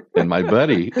 And my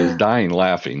buddy is dying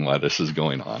laughing while this is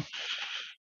going on.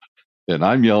 And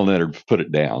I'm yelling at her to put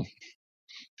it down,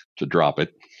 to drop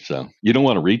it. So you don't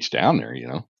want to reach down there,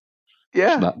 It's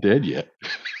Yeah. not dead yet.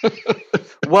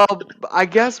 Well, I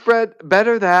guess, Brett,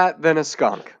 better that than a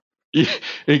skunk. Yeah,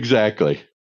 exactly.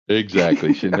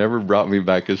 Exactly. She never brought me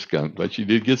back a skunk, but she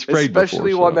did get sprayed before. So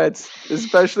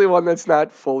Especially one that's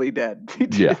not fully dead. You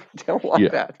yeah, don't want yeah.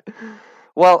 that.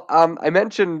 Well, I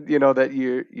mentioned, that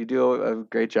you do a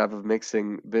great job of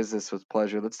mixing business with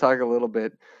pleasure. Let's talk a little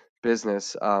bit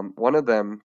business. One of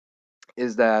them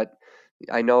is that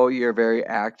I know you're very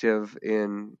active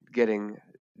in getting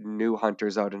new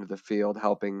hunters out into the field,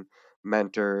 helping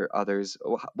mentor others.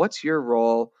 What's your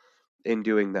role in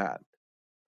doing that?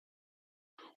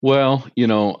 Well,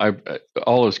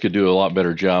 all of us could do a lot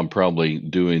better job probably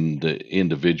doing the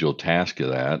individual task of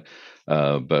that.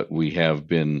 But we have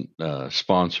been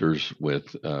sponsors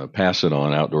with Pass It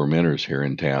On Outdoor Mentors here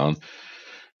in town.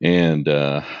 And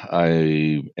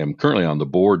I am currently on the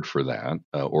board for that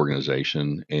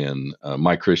organization. And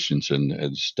Mike Christensen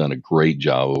has done a great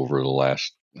job over the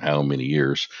last how many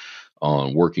years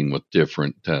on working with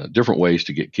different ways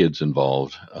to get kids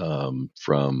involved,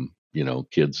 from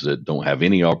kids that don't have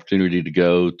any opportunity to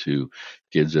go to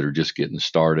kids that are just getting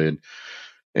started.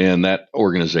 And that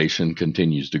organization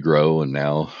continues to grow. And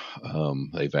now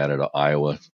they've added a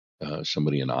Iowa,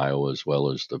 somebody in Iowa as well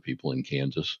as the people in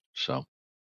Kansas. So.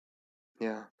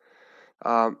 Yeah.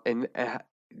 And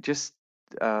just,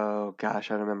 oh gosh,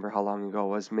 I don't remember how long ago it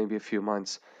was, maybe a few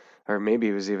months, or maybe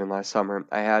it was even last summer.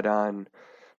 I had on,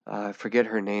 I forget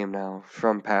her name now,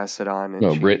 from Pass It On, and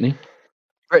No, Brittany.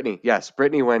 Brittany, yes,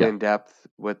 Brittany went Yeah. in depth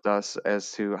with us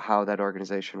as to how that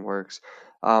organization works.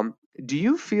 Do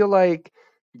you feel like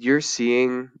you're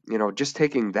seeing, just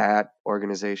taking that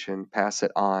organization, Pass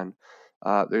It On,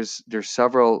 there's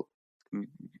several m-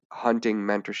 hunting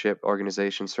mentorship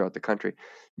organizations throughout the country.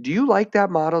 Do you like that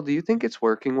model? Do you think it's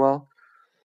working well?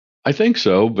 I think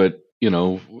so, but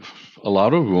a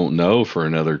lot of them won't know for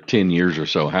another 10 years or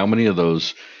so how many of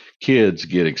those kids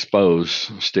get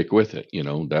exposed, stick with it.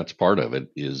 That's part of it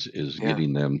is Yeah.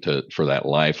 getting them to for that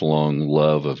lifelong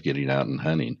love of getting out and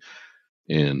hunting.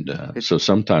 And It, so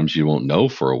sometimes you won't know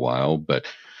for a while, but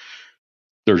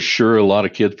there's sure a lot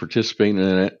of kids participating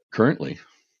in it currently.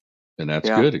 And that's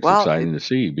yeah. good. It's Well, exciting to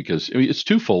see because I mean, it's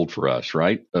twofold for us,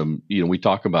 right? We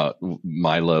talk about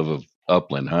my love of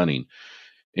upland hunting,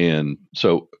 and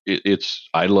so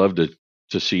I love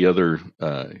to see other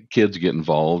kids get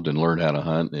involved and learn how to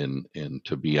hunt and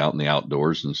to be out in the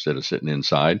outdoors instead of sitting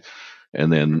inside.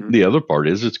 And then mhm. the other part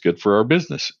is it's good for our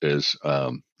business as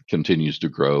continues to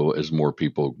grow as more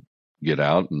people get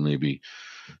out and maybe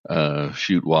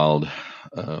shoot wild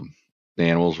um,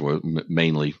 animals,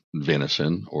 mainly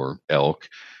venison or elk,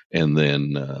 and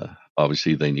then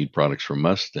obviously they need products from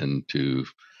us then to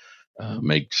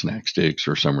make snack sticks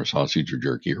or summer sausage or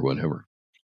jerky or whatever.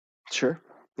 Sure.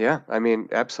 Yeah, I mean,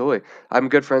 absolutely. I'm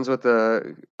good friends with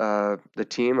the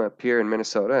team up here in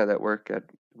Minnesota that work at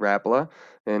Rapala,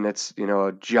 and it's,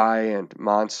 a giant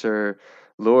monster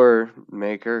lure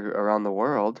maker around the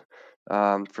world,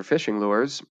 for fishing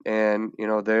lures, and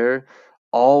they're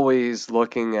always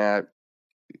looking at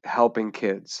helping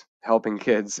kids.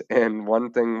 And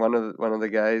one thing, one of the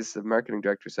guys, the marketing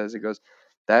director says, he goes,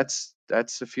 "That's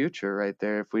the future right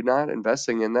there. If we're not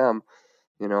investing in them,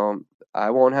 you know, I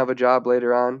won't have a job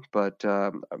later on, but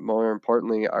more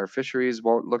importantly, our fisheries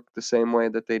won't look the same way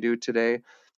that they do today.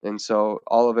 And so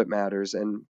all of it matters.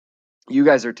 And you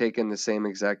guys are taking the same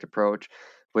exact approach,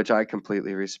 which I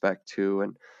completely respect too.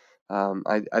 And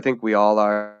I think we all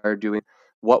are doing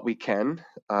what we can,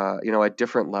 at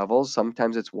different levels.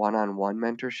 Sometimes it's one-on-one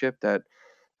mentorship that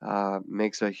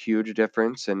makes a huge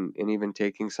difference, and even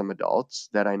taking some adults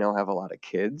that I know have a lot of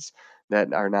kids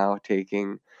that are now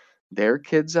taking their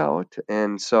kids out.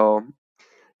 And so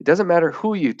it doesn't matter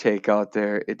who you take out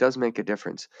there, it does make a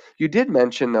difference. You did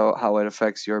mention, though, how it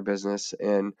affects your business,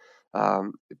 and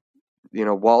um,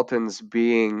 Walton's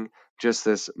being just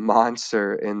this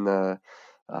monster in the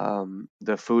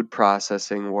food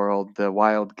processing world, the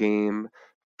wild game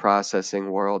processing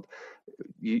world.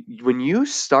 When you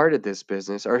started this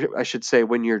business, or I should say,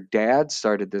 when your dad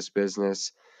started this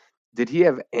business, did he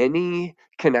have any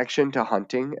connection to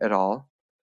hunting at all?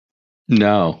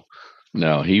 No,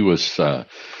 no, he was.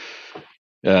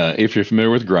 If you're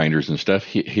familiar with grinders and stuff,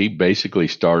 he basically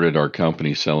started our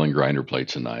company selling grinder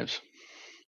plates and knives.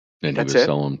 And he That's was it?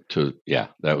 selling them to, yeah,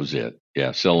 that was it.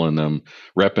 Yeah, selling them,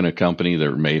 repping a company that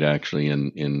were made actually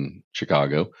in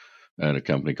Chicago at a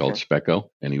company called Okay. Specco.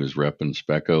 And he was repping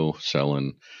Specco,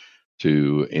 selling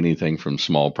to anything from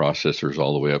small processors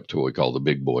all the way up to what we call the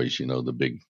big boys, the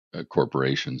big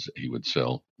corporations that he would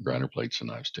sell grinder plates and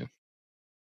knives to.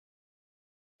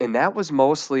 And that was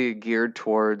mostly geared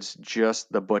towards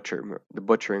just the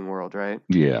butchering world, right?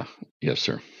 Yeah, yes,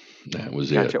 sir. That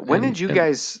was it. Gotcha. When did you And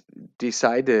guys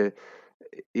decide to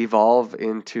evolve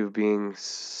into being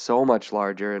so much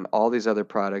larger and all these other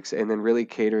products, and then really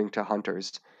catering to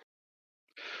hunters?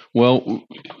 well,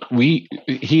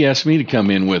 he asked me to come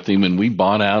in with him, and we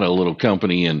bought out a little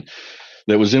company and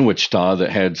that was in Wichita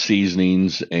that had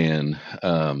seasonings and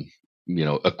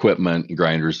equipment,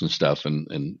 grinders and stuff,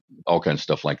 and all kinds of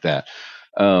stuff like that.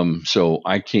 So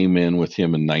I came in with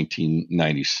him in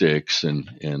 1996, and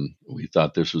we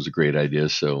thought this was a great idea.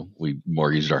 So we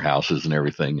mortgaged our houses and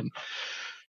everything,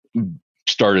 and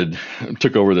started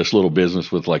took over this little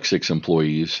business with like 6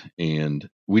 employees. And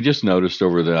we just noticed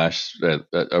over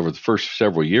the first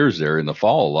several years there in the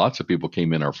fall, lots of people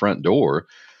came in our front door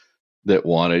that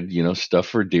wanted, stuff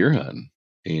for deer hunting,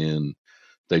 and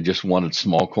they just wanted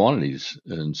small quantities.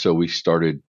 And so we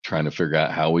started trying to figure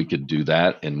out how we could do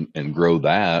that and grow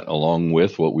that along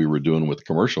with what we were doing with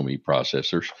commercial meat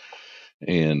processors.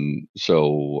 And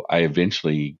so I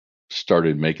eventually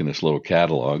started making this little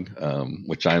catalog,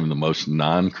 which I'm the most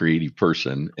non-creative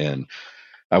person, and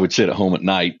I would sit at home at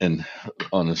night and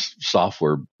on this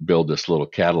software build this little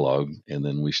catalog, and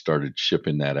then we started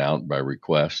shipping that out by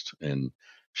request and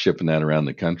shipping that around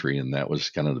the country, and that was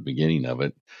kind of the beginning of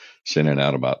it. Sending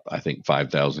out about I think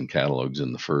 5,000 catalogs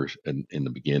in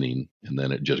the beginning, and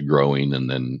then it just growing,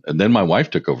 and then my wife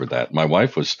took over that.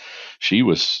 She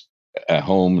was at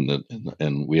home,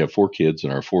 and we have 4 kids,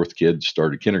 and our fourth kid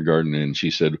started kindergarten, and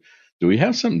she said, "Do we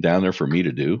have something down there for me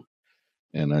to do?"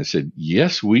 And I said,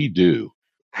 "Yes, we do.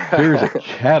 Here's a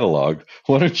catalog.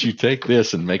 Why don't you take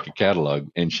this and make a catalog?"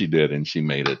 And she did, and she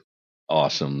made it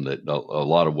awesome. That a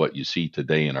lot of what you see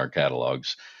today in our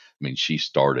catalogs, I mean, she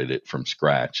started it from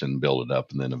scratch and built it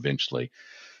up, and then eventually,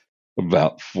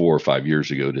 about 4 or 5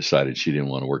 years ago, decided she didn't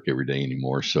want to work every day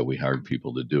anymore. So we hired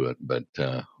people to do it. But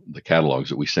the catalogs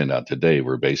that we send out today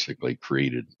were basically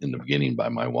created in the beginning by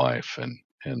my wife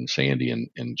and Sandy,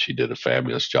 and she did a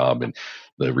fabulous job in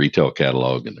the retail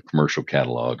catalog and the commercial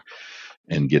catalog,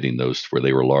 and getting those where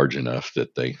they were large enough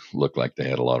that they looked like they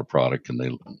had a lot of product and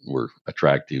they were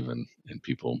attractive and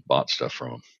people bought stuff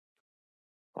from them.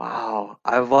 Wow,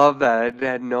 I love that. I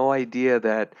had no idea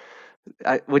that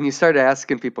when you start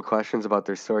asking people questions about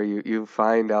their story, you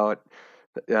find out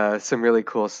some really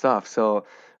cool stuff. So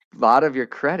a lot of your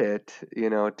credit,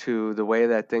 to the way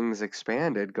that things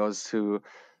expanded goes to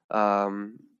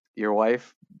um, your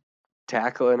wife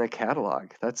tackling a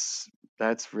catalog. That's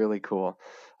really cool.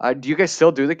 Do you guys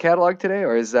still do the catalog today,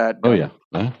 or is that Oh done?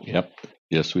 yeah. Yep.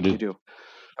 Yes, we You do. do.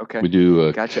 Okay, We do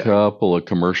a gotcha. couple of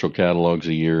commercial catalogs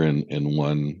a year and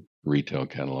one retail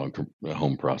catalog, a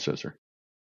home processor.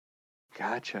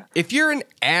 Gotcha. If you're an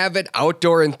avid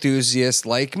outdoor enthusiast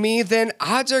like me, then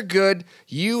odds are good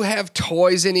you have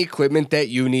toys and equipment that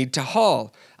you need to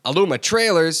haul. Aluma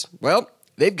Trailers, well,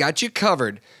 they've got you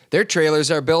covered. Their trailers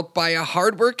are built by a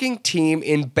hardworking team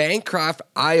in Bancroft,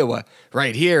 Iowa,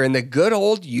 right here in the good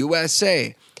old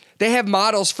USA. They have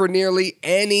models for nearly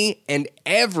any and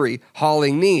every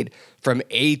hauling need, from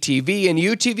ATV and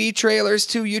UTV trailers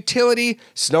to utility,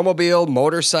 snowmobile,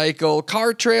 motorcycle,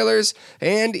 car trailers,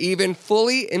 and even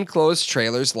fully enclosed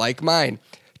trailers like mine.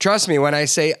 Trust me when I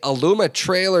say Aluma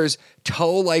trailers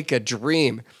tow like a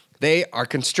dream. They are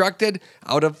constructed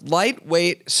out of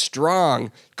lightweight,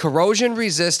 strong,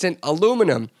 corrosion-resistant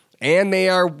aluminum, and they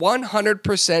are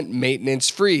 100%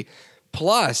 maintenance-free.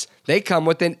 Plus, they come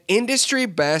with an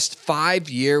industry-best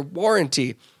 5-year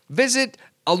warranty. Visit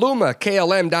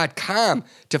alumaklm.com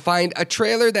to find a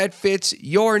trailer that fits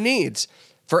your needs.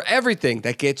 For everything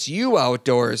that gets you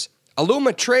outdoors,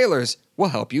 Aluma Trailers will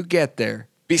help you get there.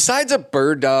 Besides a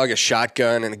bird dog, a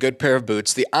shotgun, and a good pair of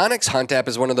boots, the onX Hunt app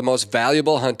is one of the most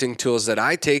valuable hunting tools that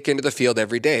I take into the field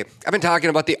every day. I've been talking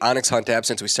about the onX Hunt app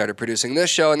since we started producing this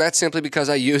show, and that's simply because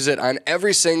I use it on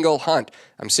every single hunt.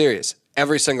 I'm serious.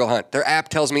 Every single hunt. Their app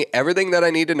tells me everything that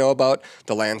I need to know about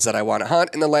the lands that I want to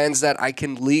hunt and the lands that I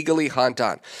can legally hunt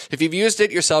on. If you've used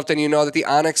it yourself, then you know that the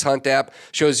onX Hunt app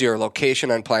shows your location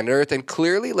on planet Earth and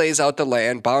clearly lays out the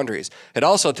land boundaries. It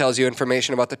also tells you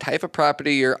information about the type of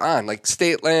property you're on, like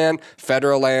state land,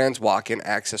 federal lands, walk-in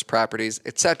access properties,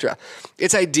 etc.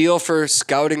 It's ideal for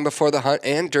scouting before the hunt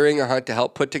and during a hunt to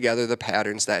help put together the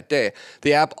patterns that day.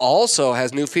 The app also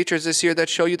has new features this year that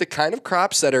show you the kind of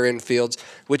crops that are in fields,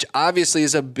 which obviously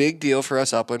is a big deal for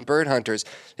us upland bird hunters.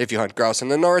 If you hunt grouse in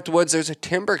the Northwoods, there's a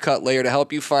timber cut layer to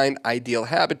help you find ideal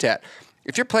habitat.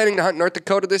 If you're planning to hunt North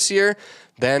Dakota this year,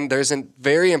 then there's a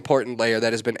very important layer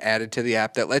that has been added to the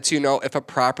app that lets you know if a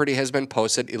property has been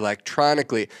posted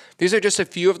electronically. These are just a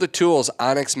few of the tools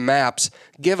onX Maps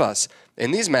give us.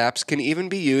 And these maps can even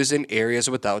be used in areas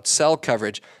without cell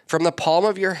coverage. From the palm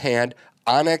of your hand,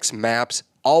 onX Maps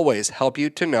always help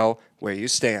you to know where you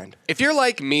stand. If you're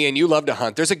like me and you love to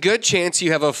hunt, there's a good chance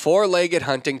you have a four-legged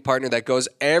hunting partner that goes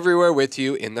everywhere with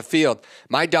you in the field.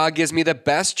 My dog gives me the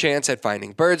best chance at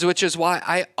finding birds, which is why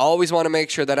I always want to make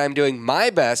sure that I'm doing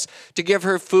my best to give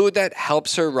her food that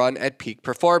helps her run at peak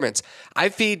performance. I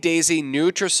feed Daisy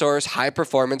Nutrisource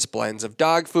high-performance blends of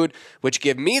dog food, which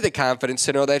give me the confidence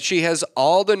to know that she has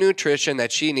all the nutrition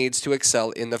that she needs to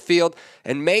excel in the field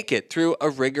and make it through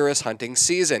a rigorous hunting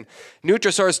season.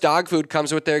 Nutrisource dog food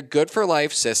comes with their Good for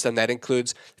Life system that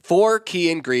includes 4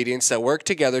 key ingredients that work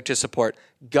together to support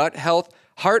gut health,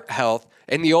 heart health,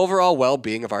 and the overall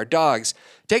well-being of our dogs.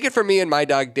 Take it from me and my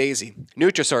dog Daisy.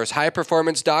 Nutrisource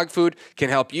high-performance dog food can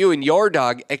help you and your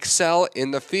dog excel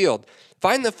in the field.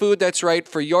 Find the food that's right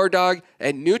for your dog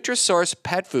at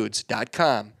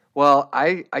NutrisourcePetFoods.com. Well,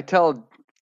 I tell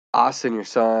Austin, your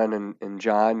son, and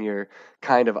John, your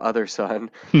kind of other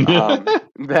son,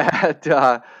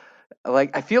 that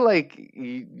like I feel like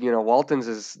Walton's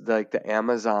is like the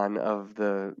Amazon of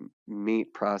the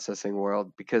meat processing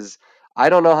world, because I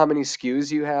don't know how many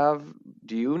SKUs you have.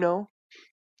 Do you know?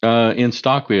 In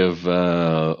stock, we have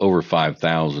over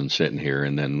 5,000 sitting here,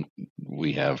 and then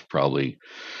we have probably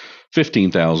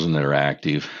 15,000 that are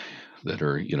active, that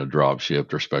are drop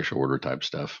shipped or special order type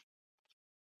stuff.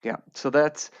 Yeah, so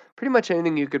that's pretty much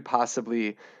anything you could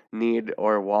possibly need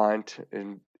or want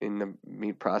in the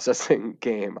meat processing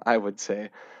game, I would say.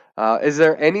 Is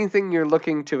there anything you're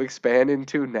looking to expand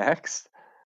into next?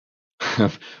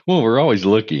 Well, we're always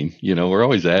looking, we're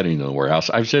always adding to the warehouse.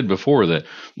 I've said before that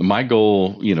my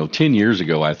goal, 10 years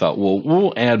ago, I thought, well,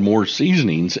 we'll add more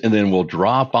seasonings and then we'll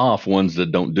drop off ones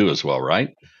that don't do as well,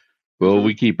 right? Well, Mhm.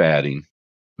 we keep adding,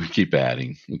 we keep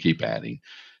adding, we keep adding.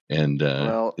 And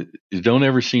Well, it don't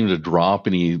ever seem to drop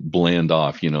any blend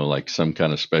off, like some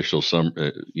kind of special, summer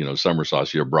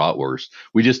sauce, bratwurst.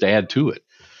 We just add to it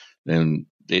and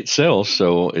it sells.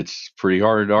 So it's pretty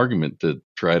hard argument to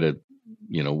try to,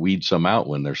 weed some out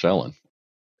when they're selling.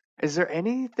 Is there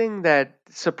anything that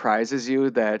surprises you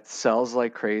that sells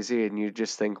like crazy and you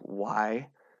just think, why?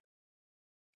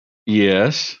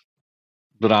 Yes,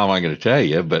 but I'm not going to tell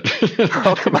you. But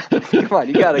Oh, come on. Come on.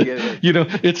 You got to get it.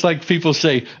 it's like people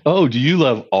say, "Oh, do you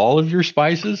love all of your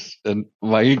spices?" And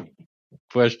my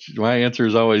answer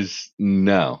is always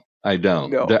no. I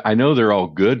don't. No. I know they're all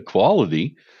good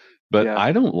quality, but Yeah.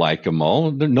 I don't like them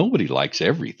all. Nobody likes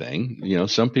everything.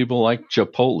 Some people like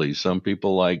chipotle. Some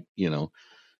people like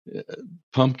uh,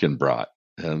 pumpkin broth.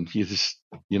 And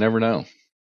you never know.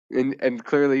 And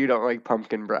clearly you don't like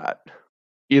pumpkin brat.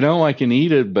 I can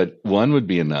eat it, but one would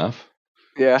be enough.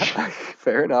 Yeah.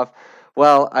 Fair enough.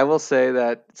 Well, I will say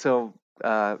that. So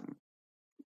uh,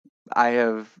 I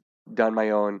have done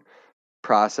my own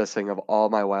processing of all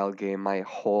my wild game my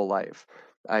whole life.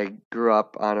 I grew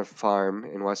up on a farm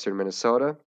in western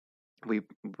Minnesota. We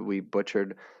we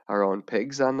butchered our own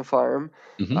pigs on the farm.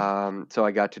 Hmm. So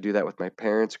I got to do that with my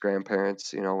parents,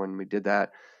 grandparents, when we did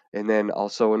that. And then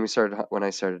also when I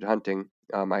started hunting,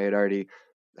 I had already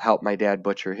helped my dad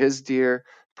butcher his deer,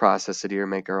 process the deer,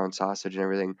 make our own sausage and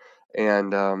everything.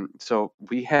 And so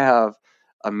we have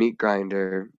a meat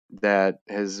grinder that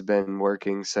has been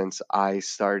working since I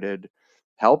started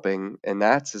helping, and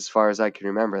that's as far as I can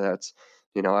remember. That's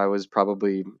I was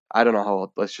probably, I don't know how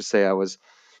old. Let's just say I was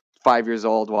 5 years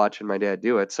old watching my dad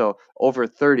do it. So over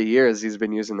 30 years, he's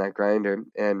been using that grinder.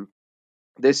 And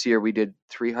this year we did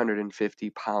 350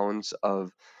 pounds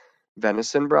of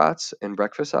venison brats and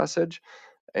breakfast sausage.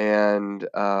 And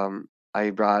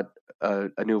I brought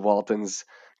a new Walton's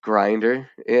grinder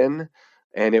in,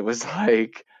 and it was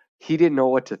like he didn't know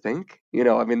what to think.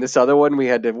 I mean, this other one we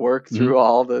had to work Hmm. through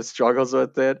all the struggles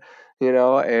with it,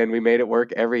 and we made it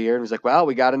work every year. And it was like, well,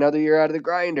 we got another year out of the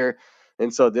grinder.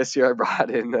 And so this year I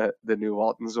brought in the new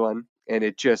Walton's one, and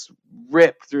it just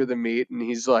ripped through the meat. And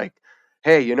he's like,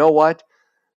 hey, you know what?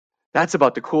 That's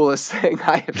about the coolest thing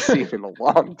I have seen in a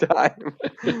long time.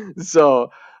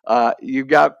 So you've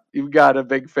got a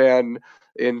big fan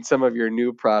in some of your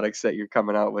new products that you're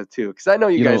coming out with too, because I know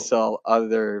you you guys know, sell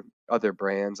other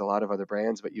brands, a lot of other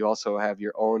brands, but you also have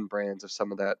your own brands of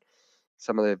some of the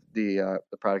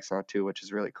products now too, which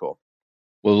is really cool.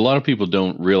 Well, a lot of people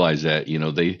don't realize that.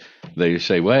 They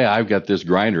say, "Well, I've got this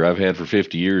grinder I've had for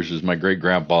 50 years, as my great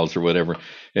grandpa's or whatever,"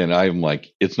 and I'm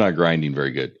like, "It's not grinding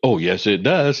very good." Oh, yes, it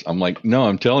does. I'm like, "No,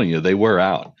 I'm telling you, they wear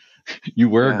out. You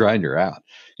wear a Yeah, grinder out.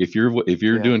 If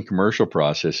you're yeah. doing commercial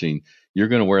processing, you're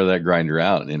going to wear that grinder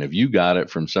out. And if you got it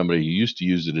from somebody who used to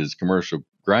use it as a commercial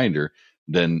grinder,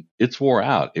 then it's wore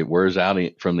out. It wears out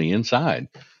from the inside.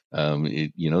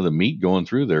 The meat going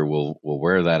through there will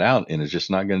wear that out, and it's just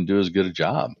not going to do as good a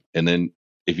job. And then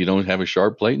if you don't have a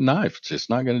sharp plate and knife, it's just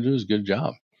not going to do as good a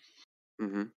job.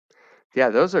 hmm Yeah,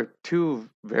 those are two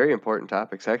very important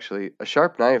topics, actually. A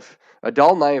sharp knife, a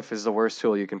dull knife is the worst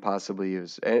tool you can possibly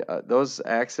use. Those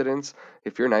accidents,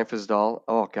 if your knife is dull,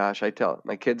 oh gosh, I tell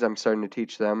my kids, I'm starting to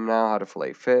teach them now how to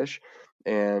fillet fish,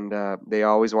 and they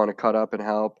always want to cut up and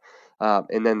help.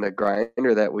 And then the grinder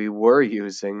that we were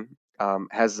using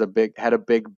had a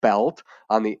big belt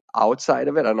on the outside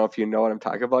of it. I don't know if you know what I'm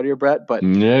talking about here, Brett, but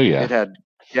No, yeah. it had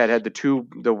yeah, it had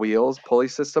the wheels pulley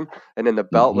system, and then the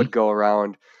belt Hmm. would go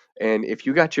around, and if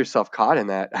you got yourself caught in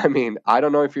that, I mean, I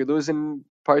don't know if you're losing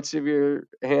parts of your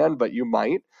hand, but you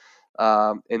might.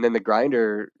 And then the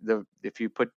grinder, if you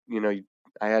put,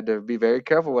 I had to be very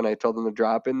careful when I told them to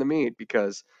drop in the meat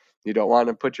because you don't want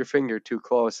to put your finger too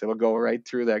close. It'll go right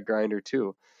through that grinder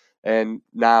too. And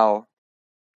now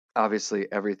obviously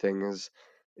everything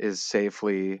is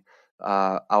safely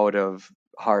out of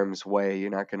harm's way. You're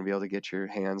not going to be able to get your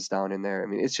hands down in there. I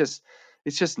mean, it's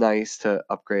just nice to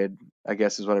upgrade, I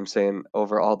guess is what I'm saying,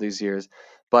 over all these years.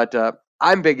 But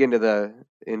I'm big into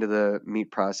the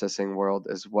meat processing world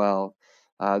as well.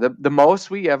 The most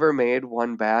we ever made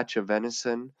one batch of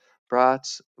venison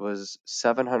brats was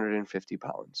 750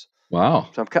 pounds. Wow,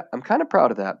 So I'm kind of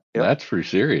proud of that. Yep. that's pretty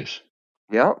serious.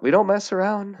 Yeah, we don't mess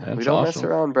around. We That's don't mess awesome.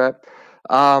 around, Brett.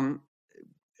 Um,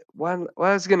 I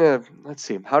was gonna, let's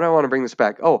see. How do I want to bring this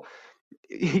back? Oh,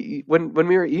 when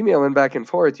we were emailing back and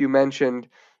forth, you mentioned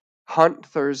hunt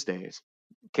Thursdays.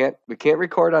 We can't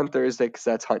record on Thursday because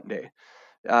that's hunt day.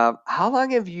 How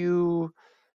long have you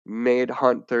made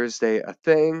Hunt Thursday a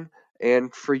thing?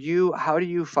 And for you, how do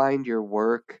you find your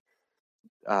work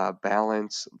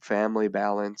balance, family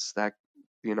balance? That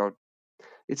you know,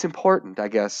 it's important, I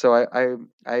guess. So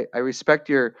I respect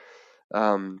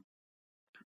um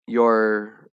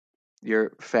your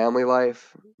your family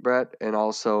life, Brett, and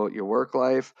also your work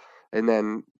life, and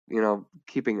then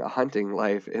keeping a hunting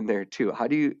life in there too. How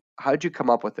did you come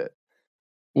up with it?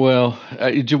 Well,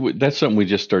 that's something we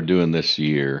just started doing this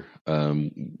year.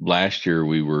 Last year,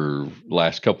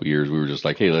 last couple of years, we were just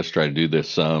like, hey, let's try to do this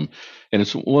some. And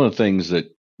it's one of the things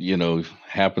that,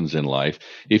 happens in life.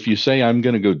 If you say, I'm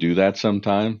going to go do that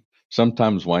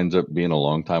sometimes winds up being a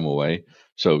long time away.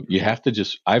 So you have to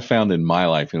I found in my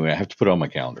life, anyway, I have to put it on my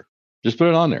calendar. Just put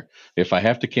it on there. If I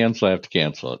have to cancel, I have to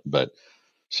cancel it. But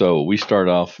so we start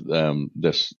off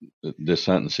this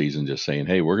hunting season just saying,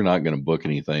 hey, we're not going to book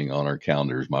anything on our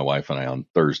calendars. My wife and I on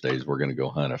Thursdays, we're going to go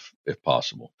hunt if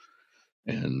possible.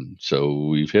 And so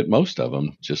we've hit most of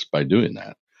them just by doing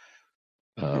that.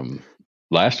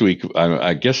 Last week,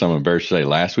 I guess I'm embarrassed to say,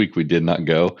 last week we did not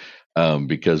go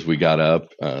because we got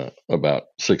up about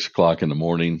 6 o'clock in the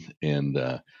morning, and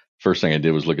first thing I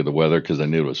did was look at the weather because I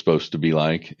knew it was supposed to be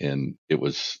like, and it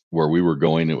was where we were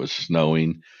going. It was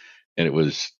snowing, and it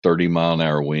was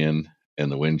 30-mile-an-hour wind, and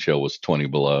the wind chill was 20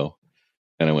 below.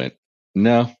 And I went,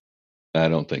 no, I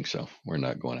don't think so. We're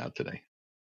not going out today.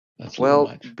 That's a little Well,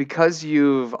 much. because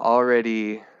you've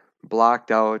already blocked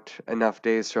out enough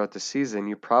days throughout the season,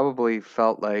 you probably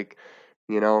felt like,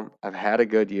 I've had a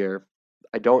good year.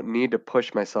 I don't need to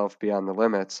push myself beyond the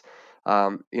limits.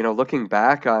 Looking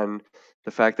back on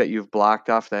the fact that you've blocked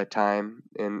off that time,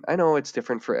 and I know it's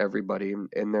different for everybody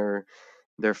in their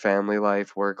family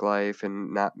life, work life,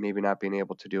 and not being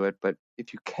able to do it. But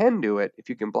if you can do it, if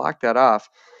you can block that off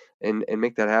and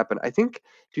make that happen, I think,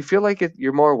 do you feel like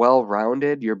you're more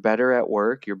well-rounded? You're better at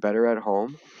work. You're better at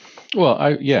home.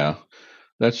 Well, yeah,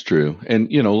 that's true.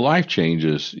 And life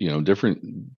changes.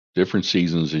 Different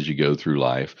seasons as you go through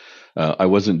life. I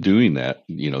wasn't doing that,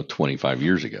 25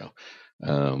 years ago,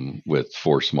 with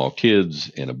 4 small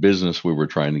kids and a business we were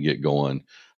trying to get going.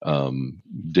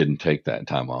 Didn't take that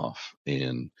time off,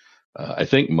 and I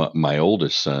think my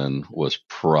oldest son was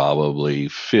probably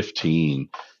 15.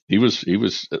 He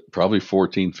was probably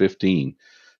 14, 15,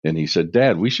 and he said,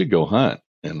 "Dad, we should go hunt."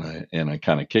 And I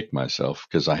kind of kicked myself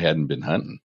because I hadn't been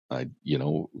hunting. I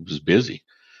was busy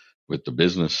with the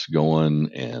business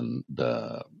going and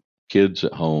the kids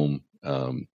at home.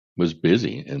 Was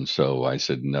busy, and so I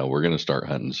said, "No, we're going to start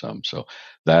hunting some." So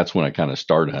that's when I kind of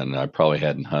started hunting. I probably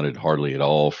hadn't hunted hardly at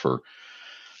all for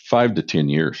 5 to 10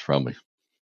 years, probably.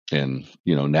 And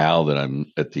now that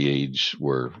I'm at the age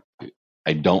where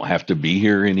I don't have to be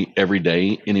here every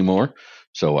day anymore,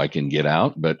 so I can get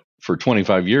out. But for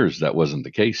 25 years, that wasn't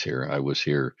the case here. I was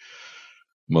here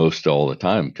most all the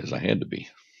time because I had to be.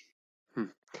 Hmm.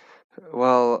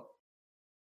 Well,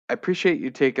 I appreciate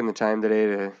you taking the time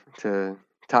today to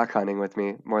talk hunting with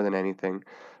me more than anything,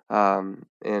 and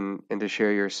to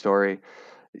share your story.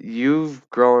 You've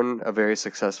grown a very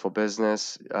successful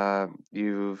business.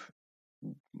 You're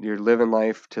living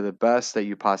life to the best that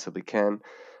you possibly can.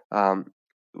 Um,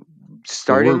 Well, we're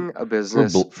Starting a we're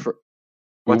business bl- for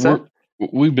what's we're that?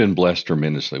 we've been blessed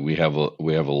tremendously. We have a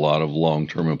lot of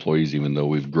long-term employees, even though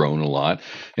we've grown a lot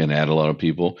and add a lot of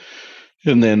people.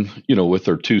 And then, with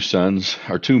our 2 sons,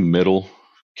 our 2 middle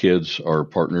kids are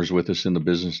partners with us in the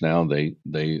business now.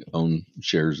 They own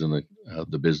shares in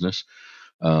the business.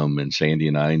 And Sandy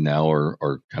and I now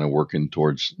are kind of working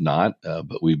towards not,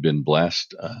 but we've been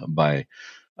blessed by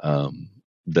um,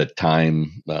 the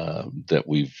time that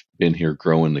we've been here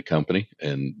growing the company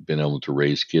and been able to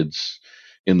raise kids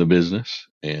in the business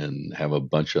and have a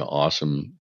bunch of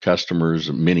awesome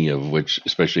customers, many of which,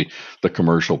 especially the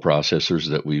commercial processors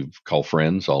that we've called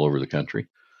friends all over the country.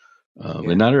 And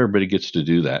Yeah, not everybody gets to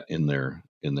do that in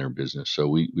their business. So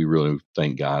we really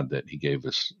thank God that He gave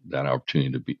us that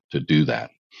opportunity to do that.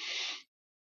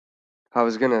 I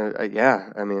was gonna.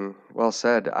 Yeah, I mean, well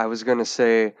said. I was gonna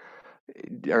say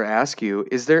or ask you,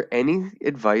 is there any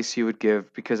advice you would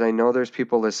give? Because I know there's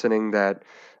people listening that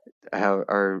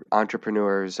are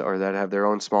entrepreneurs or that have their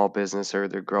own small business or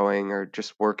they're growing or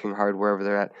just working hard wherever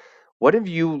they're at. What have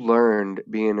you learned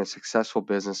being a successful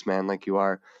businessman like you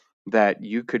are that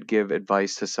you could give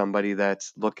advice to somebody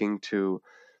that's looking to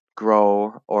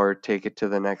grow or take it to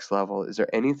the next level? Is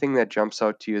there anything that jumps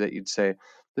out to you that you'd say,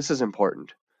 this is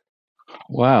important?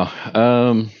 Wow.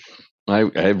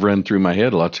 I've run through my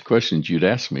head lots of questions you'd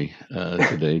ask me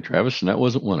today, Travis, and that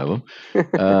wasn't one of them.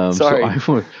 So Sorry.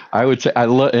 I would say I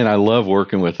love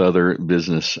working with other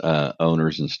business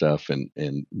owners and stuff,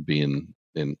 and being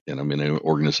and I'm in an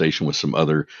organization with some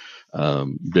other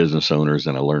business owners,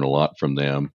 and I learn a lot from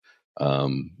them.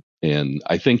 And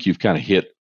I think you've kind of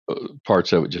hit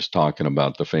parts of it just talking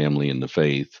about the family and the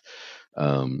faith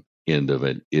end of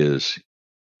it is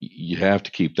you have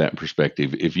to keep that in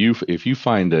perspective. If you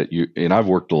find that and I've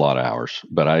worked a lot of hours,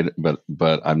 but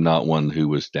I'm not one who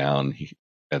was down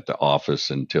at the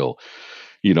office until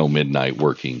midnight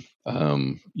working.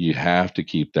 You have to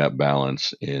keep that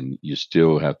balance, and you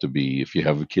still have to be, if you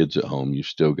have kids at home, you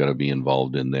still got to be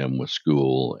involved in them with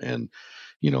school, and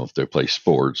if they play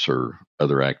sports or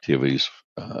other activities,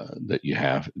 that you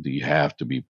have to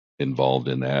be involved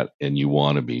in that, and you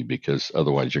want to be, because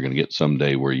otherwise you're going to get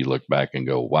someday where you look back and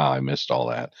go, wow, I missed all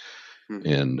that.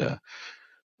 Mhm.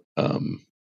 And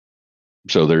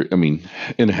so there, I mean,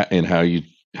 and how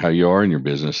you are in your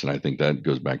business, and I think that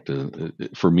goes back to,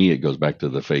 for me, it goes back to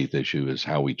the faith issue, is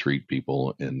how we treat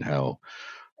people, and how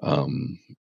um,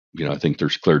 I think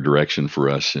there's clear direction for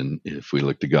us, and if we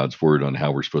look to God's word on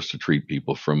how we're supposed to treat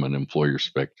people from an employer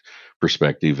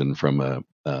perspective, and from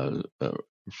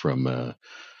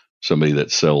somebody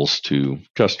that sells to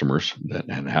customers,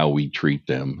 and how we treat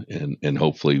them, and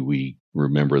hopefully we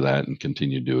remember that and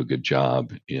continue to do a good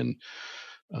job in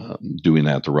doing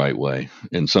that the right way.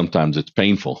 And sometimes it's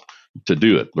painful to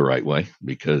do it the right way,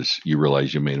 because you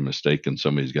realize you made a mistake and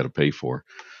somebody's got to pay for.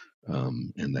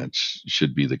 And that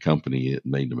should be the company that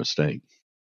made the mistake.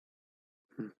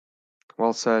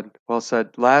 Well said. Well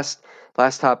said. Last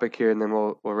topic here, and then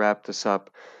we'll wrap this up.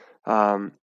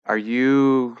 Are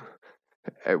you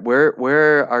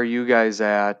where are you guys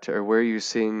at, or where are you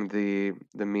seeing the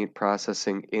meat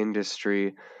processing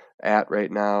industry at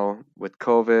right now with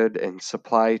COVID and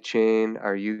supply chain?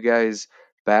 Are you guys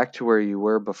back to where you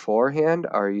were beforehand?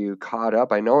 Are you caught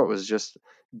up? I know it was just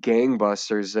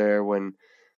gangbusters there when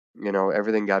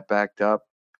everything got backed up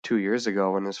 2 years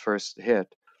ago when this first hit.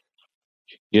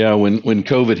 Yeah, when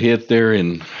COVID hit there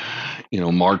in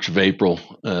March of April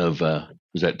of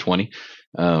was that 20?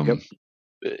 Yep.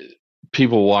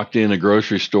 People walked in a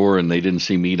grocery store and they didn't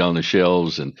see meat on the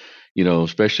shelves, and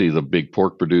especially the big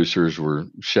pork producers were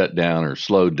shut down or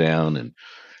slowed down,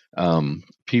 and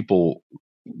people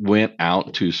went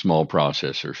out to small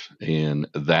processors, and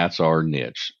that's our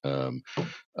niche.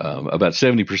 About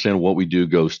 70% of what we do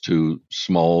goes to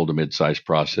small to mid-sized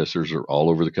processors are all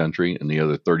over the country, and the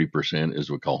other 30% is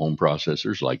what we call home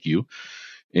processors like you.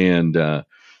 And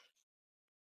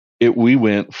we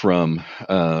went from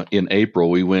in April,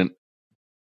 we went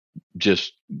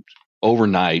just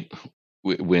overnight,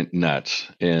 we went nuts,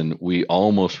 and we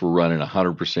almost were running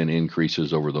 100%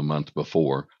 increases over the month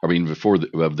before. I mean, before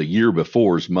the year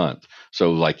before's month.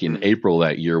 So, like in April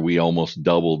that year, we almost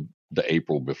doubled the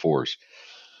April befores,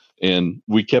 and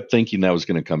we kept thinking that was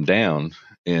going to come down,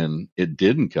 and it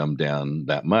didn't come down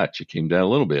that much. It came down a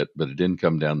little bit, but it didn't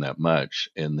come down that much.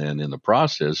 And then in the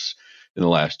process, in the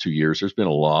last 2 years, there's been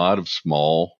a lot of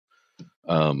small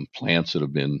plants that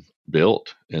have been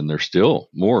built, and there's still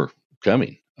more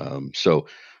coming.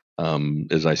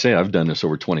 As I say, I've done this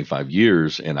over 25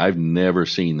 years, and I've never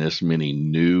seen this many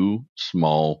new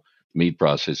small meat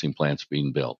processing plants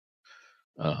being built.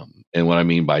 And what I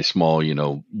mean by small,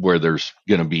 where there's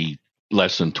going to be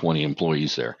less than 20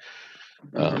 employees there.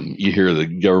 You hear the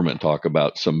government talk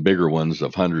about some bigger ones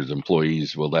of hundreds of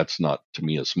employees. Well, that's not, to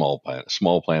me, a small plant. A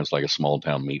small plant's like a small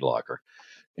town meat locker,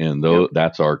 and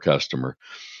that's our customer.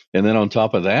 And then on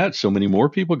top of that, so many more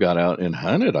people got out and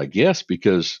hunted, I guess,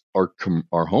 because our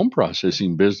home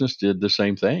processing business did the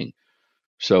same thing.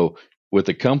 So with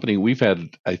the company, we've had,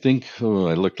 I think, I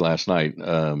looked last night,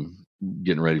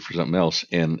 getting ready for something else,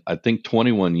 and I think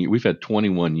we've had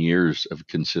 21 years of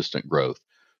consistent growth.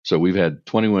 So we've had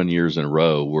 21 years in a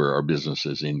row where our business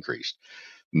has increased.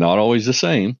 Not always the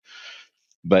same,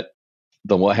 but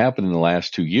what happened in the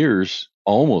last 2 years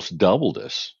almost doubled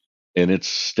us. And it's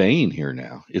staying here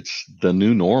now. It's the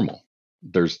new normal.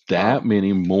 There's that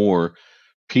many more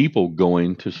people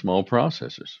going to small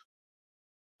processors.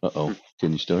 Uh-oh.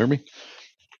 Can you still hear me?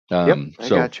 Yep, I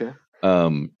got you.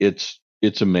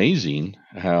 It's amazing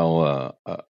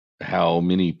how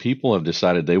many people have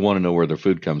decided they want to know where their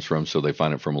food comes from, so they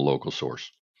find it from a local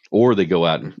source, or they go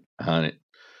out and hunt it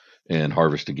and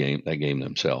harvest that game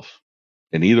themselves.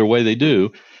 And either way they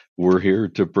do, we're here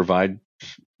to provide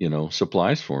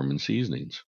supplies for them and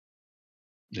seasonings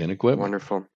and equipment.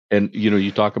 Wonderful. And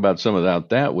you talk about some of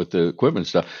that with the equipment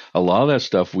stuff. A lot of that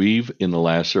stuff we've, in the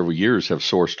last several years, have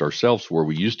sourced ourselves, where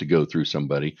we used to go through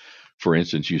somebody. For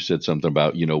instance, you said something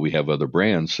about we have other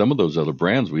brands. Some of those other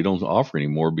brands we don't offer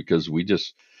anymore, because we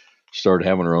just started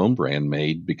having our own brand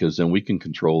made, because then we can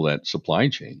control that supply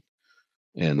chain.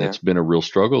 And it's been a real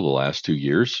struggle the last 2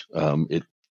 years.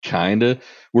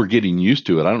 We're getting used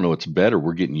to it. I don't know, it's better.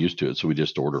 We're getting used to it, so we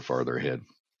just order farther ahead.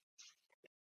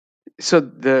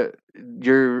 So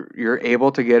you're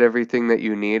able to get everything that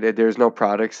you need. There's no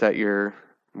products that you're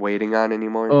waiting on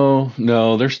anymore. Oh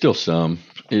no, there's still some.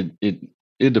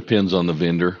 It depends on the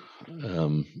vendor,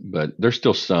 but there's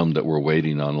still some that we're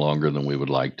waiting on longer than we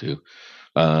would like to.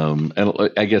 And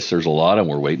I guess there's a lot of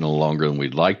them we're waiting a little longer than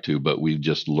we'd like to, but we've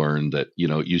just learned that,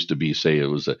 it used to be, say, it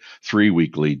was a 3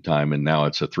 week lead time, and now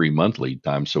it's a 3 month lead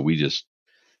time. So we just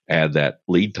add that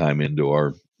lead time into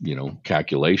our,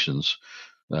 calculations.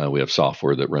 We have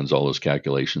software that runs all those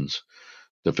calculations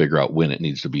to figure out when it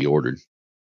needs to be ordered.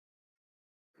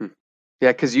 Hmm.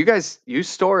 Yeah, because you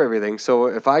store everything. So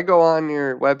if I go on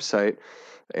your website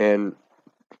and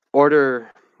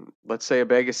order, let's say, a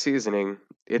bag of seasoning,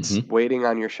 it's hmm waiting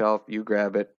on your shelf. You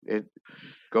grab it. It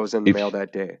goes in the mail If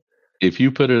that day. if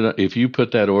you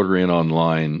put that order in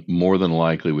online, more than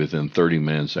likely within 30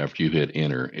 minutes after you hit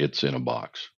enter, it's in a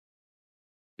box.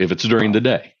 If it's during Wow. the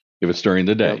day, if it's during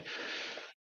the day, Yep.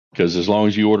 because as long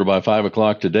as you order by 5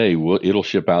 o'clock today, it'll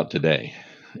ship out today,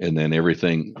 and then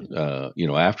everything,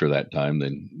 after that time,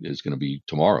 then is going to be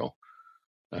tomorrow.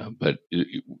 But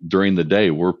during the day,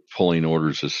 we're pulling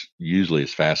orders usually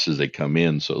as fast as they come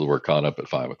in, so that we're caught up at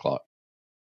 5 o'clock.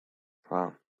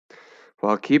 Wow.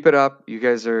 Well, keep it up. You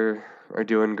guys are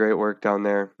doing great work down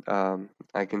there.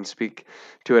 I can speak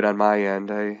to it on my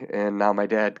end. And now my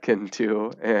dad can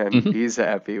too, and hmm he's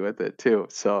happy with it too.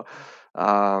 So,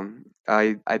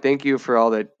 I thank you for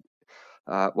all that.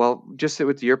 Well, just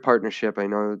with your partnership, I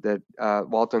know that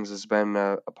Waltons has been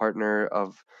a partner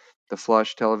of the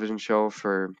Flush television show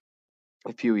for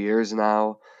a few years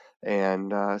now,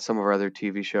 and some of our other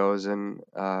TV shows, and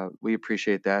we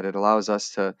appreciate that. It allows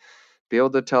us to be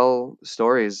able to tell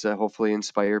stories that hopefully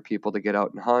inspire people to get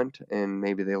out and hunt, and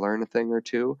maybe they learn a thing or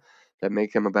two that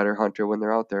make them a better hunter when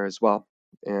they're out there as well.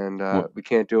 And Well, we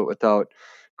can't do it without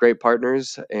great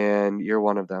partners, and you're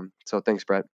one of them. So thanks,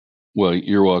 Brett. well,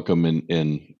 you're welcome,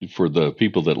 and for the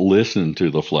people that listen to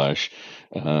the Flash,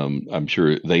 I'm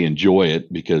sure they enjoy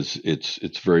it because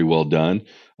it's very well done.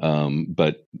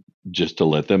 But just to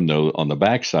let them know on the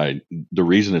backside, the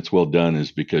reason it's well done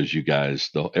is because you guys,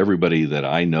 everybody that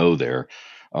I know there,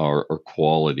 are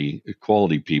quality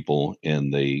people,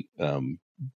 and they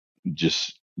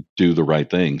just do the right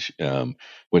things.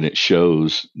 When it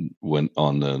shows, when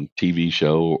on the TV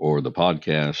show or the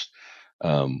podcast,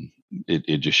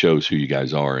 it just shows who you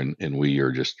guys are, and we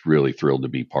are just really thrilled to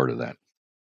be part of that.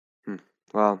 Hmm.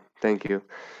 Well, thank you.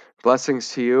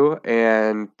 Blessings to you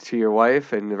and to your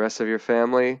wife and the rest of your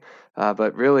family.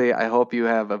 But really, I hope you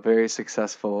have a very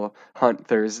successful Hunt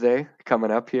Thursday coming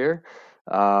up here,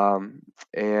 um,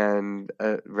 and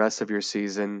rest of your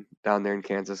season down there in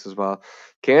Kansas as well.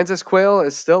 Kansas quail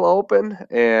is still open,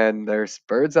 and there's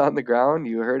birds on the ground.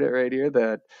 You heard it right here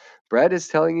that Brett is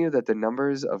telling you that the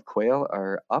numbers of quail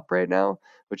are up right now,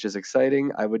 which is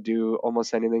exciting. I would do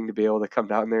almost anything to be able to come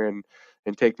down there and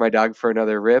take my dog for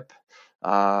another rip.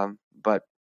 But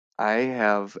I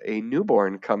have a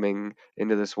newborn coming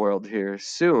into this world here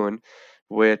soon,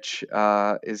 which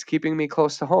is keeping me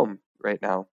close to home right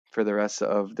now for the rest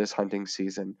of this hunting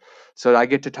season. So I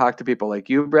get to talk to people like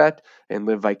you, Brett, and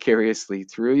live vicariously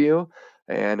through you.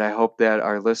 And I hope that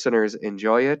our listeners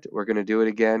enjoy it. We're going to do it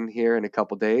again here in a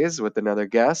couple days with another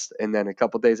guest. And then a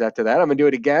couple days after that, I'm going to do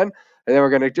it again. And then we're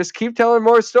going to just keep telling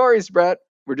more stories, Brett.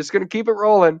 We're just going to keep it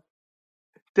rolling.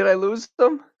 Did I lose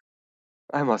them?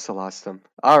 I must have lost him.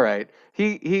 All right.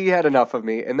 He had enough of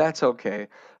me, and that's okay.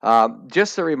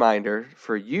 Just a reminder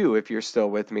for you, if you're still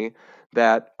with me,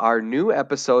 that our new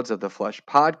episodes of the Flush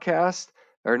podcast,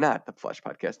 or not the Flush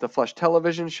podcast, the Flush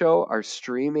television show, are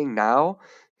streaming now.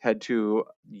 Head to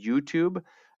YouTube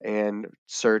and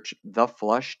search The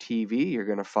Flush TV. You're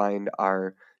going to find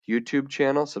our YouTube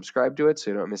channel. Subscribe to it so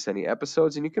you don't miss any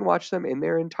episodes, and you can watch them in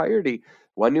their entirety.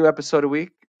 One new episode a week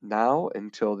now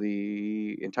until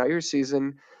the entire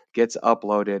season gets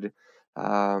uploaded.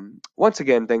 Once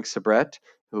again, thanks to Brett,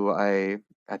 who I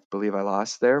believe I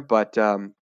lost there, but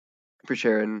for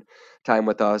sharing time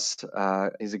with us.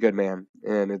 He's a good man,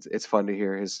 and it's fun to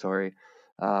hear his story.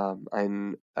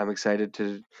 I'm excited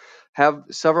to have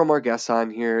several more guests on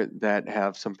here that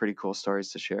have some pretty cool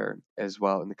stories to share as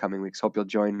well in the coming weeks. Hope you'll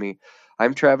join me.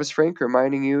 I'm Travis Frank,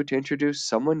 reminding you to introduce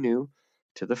someone new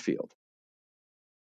to the field.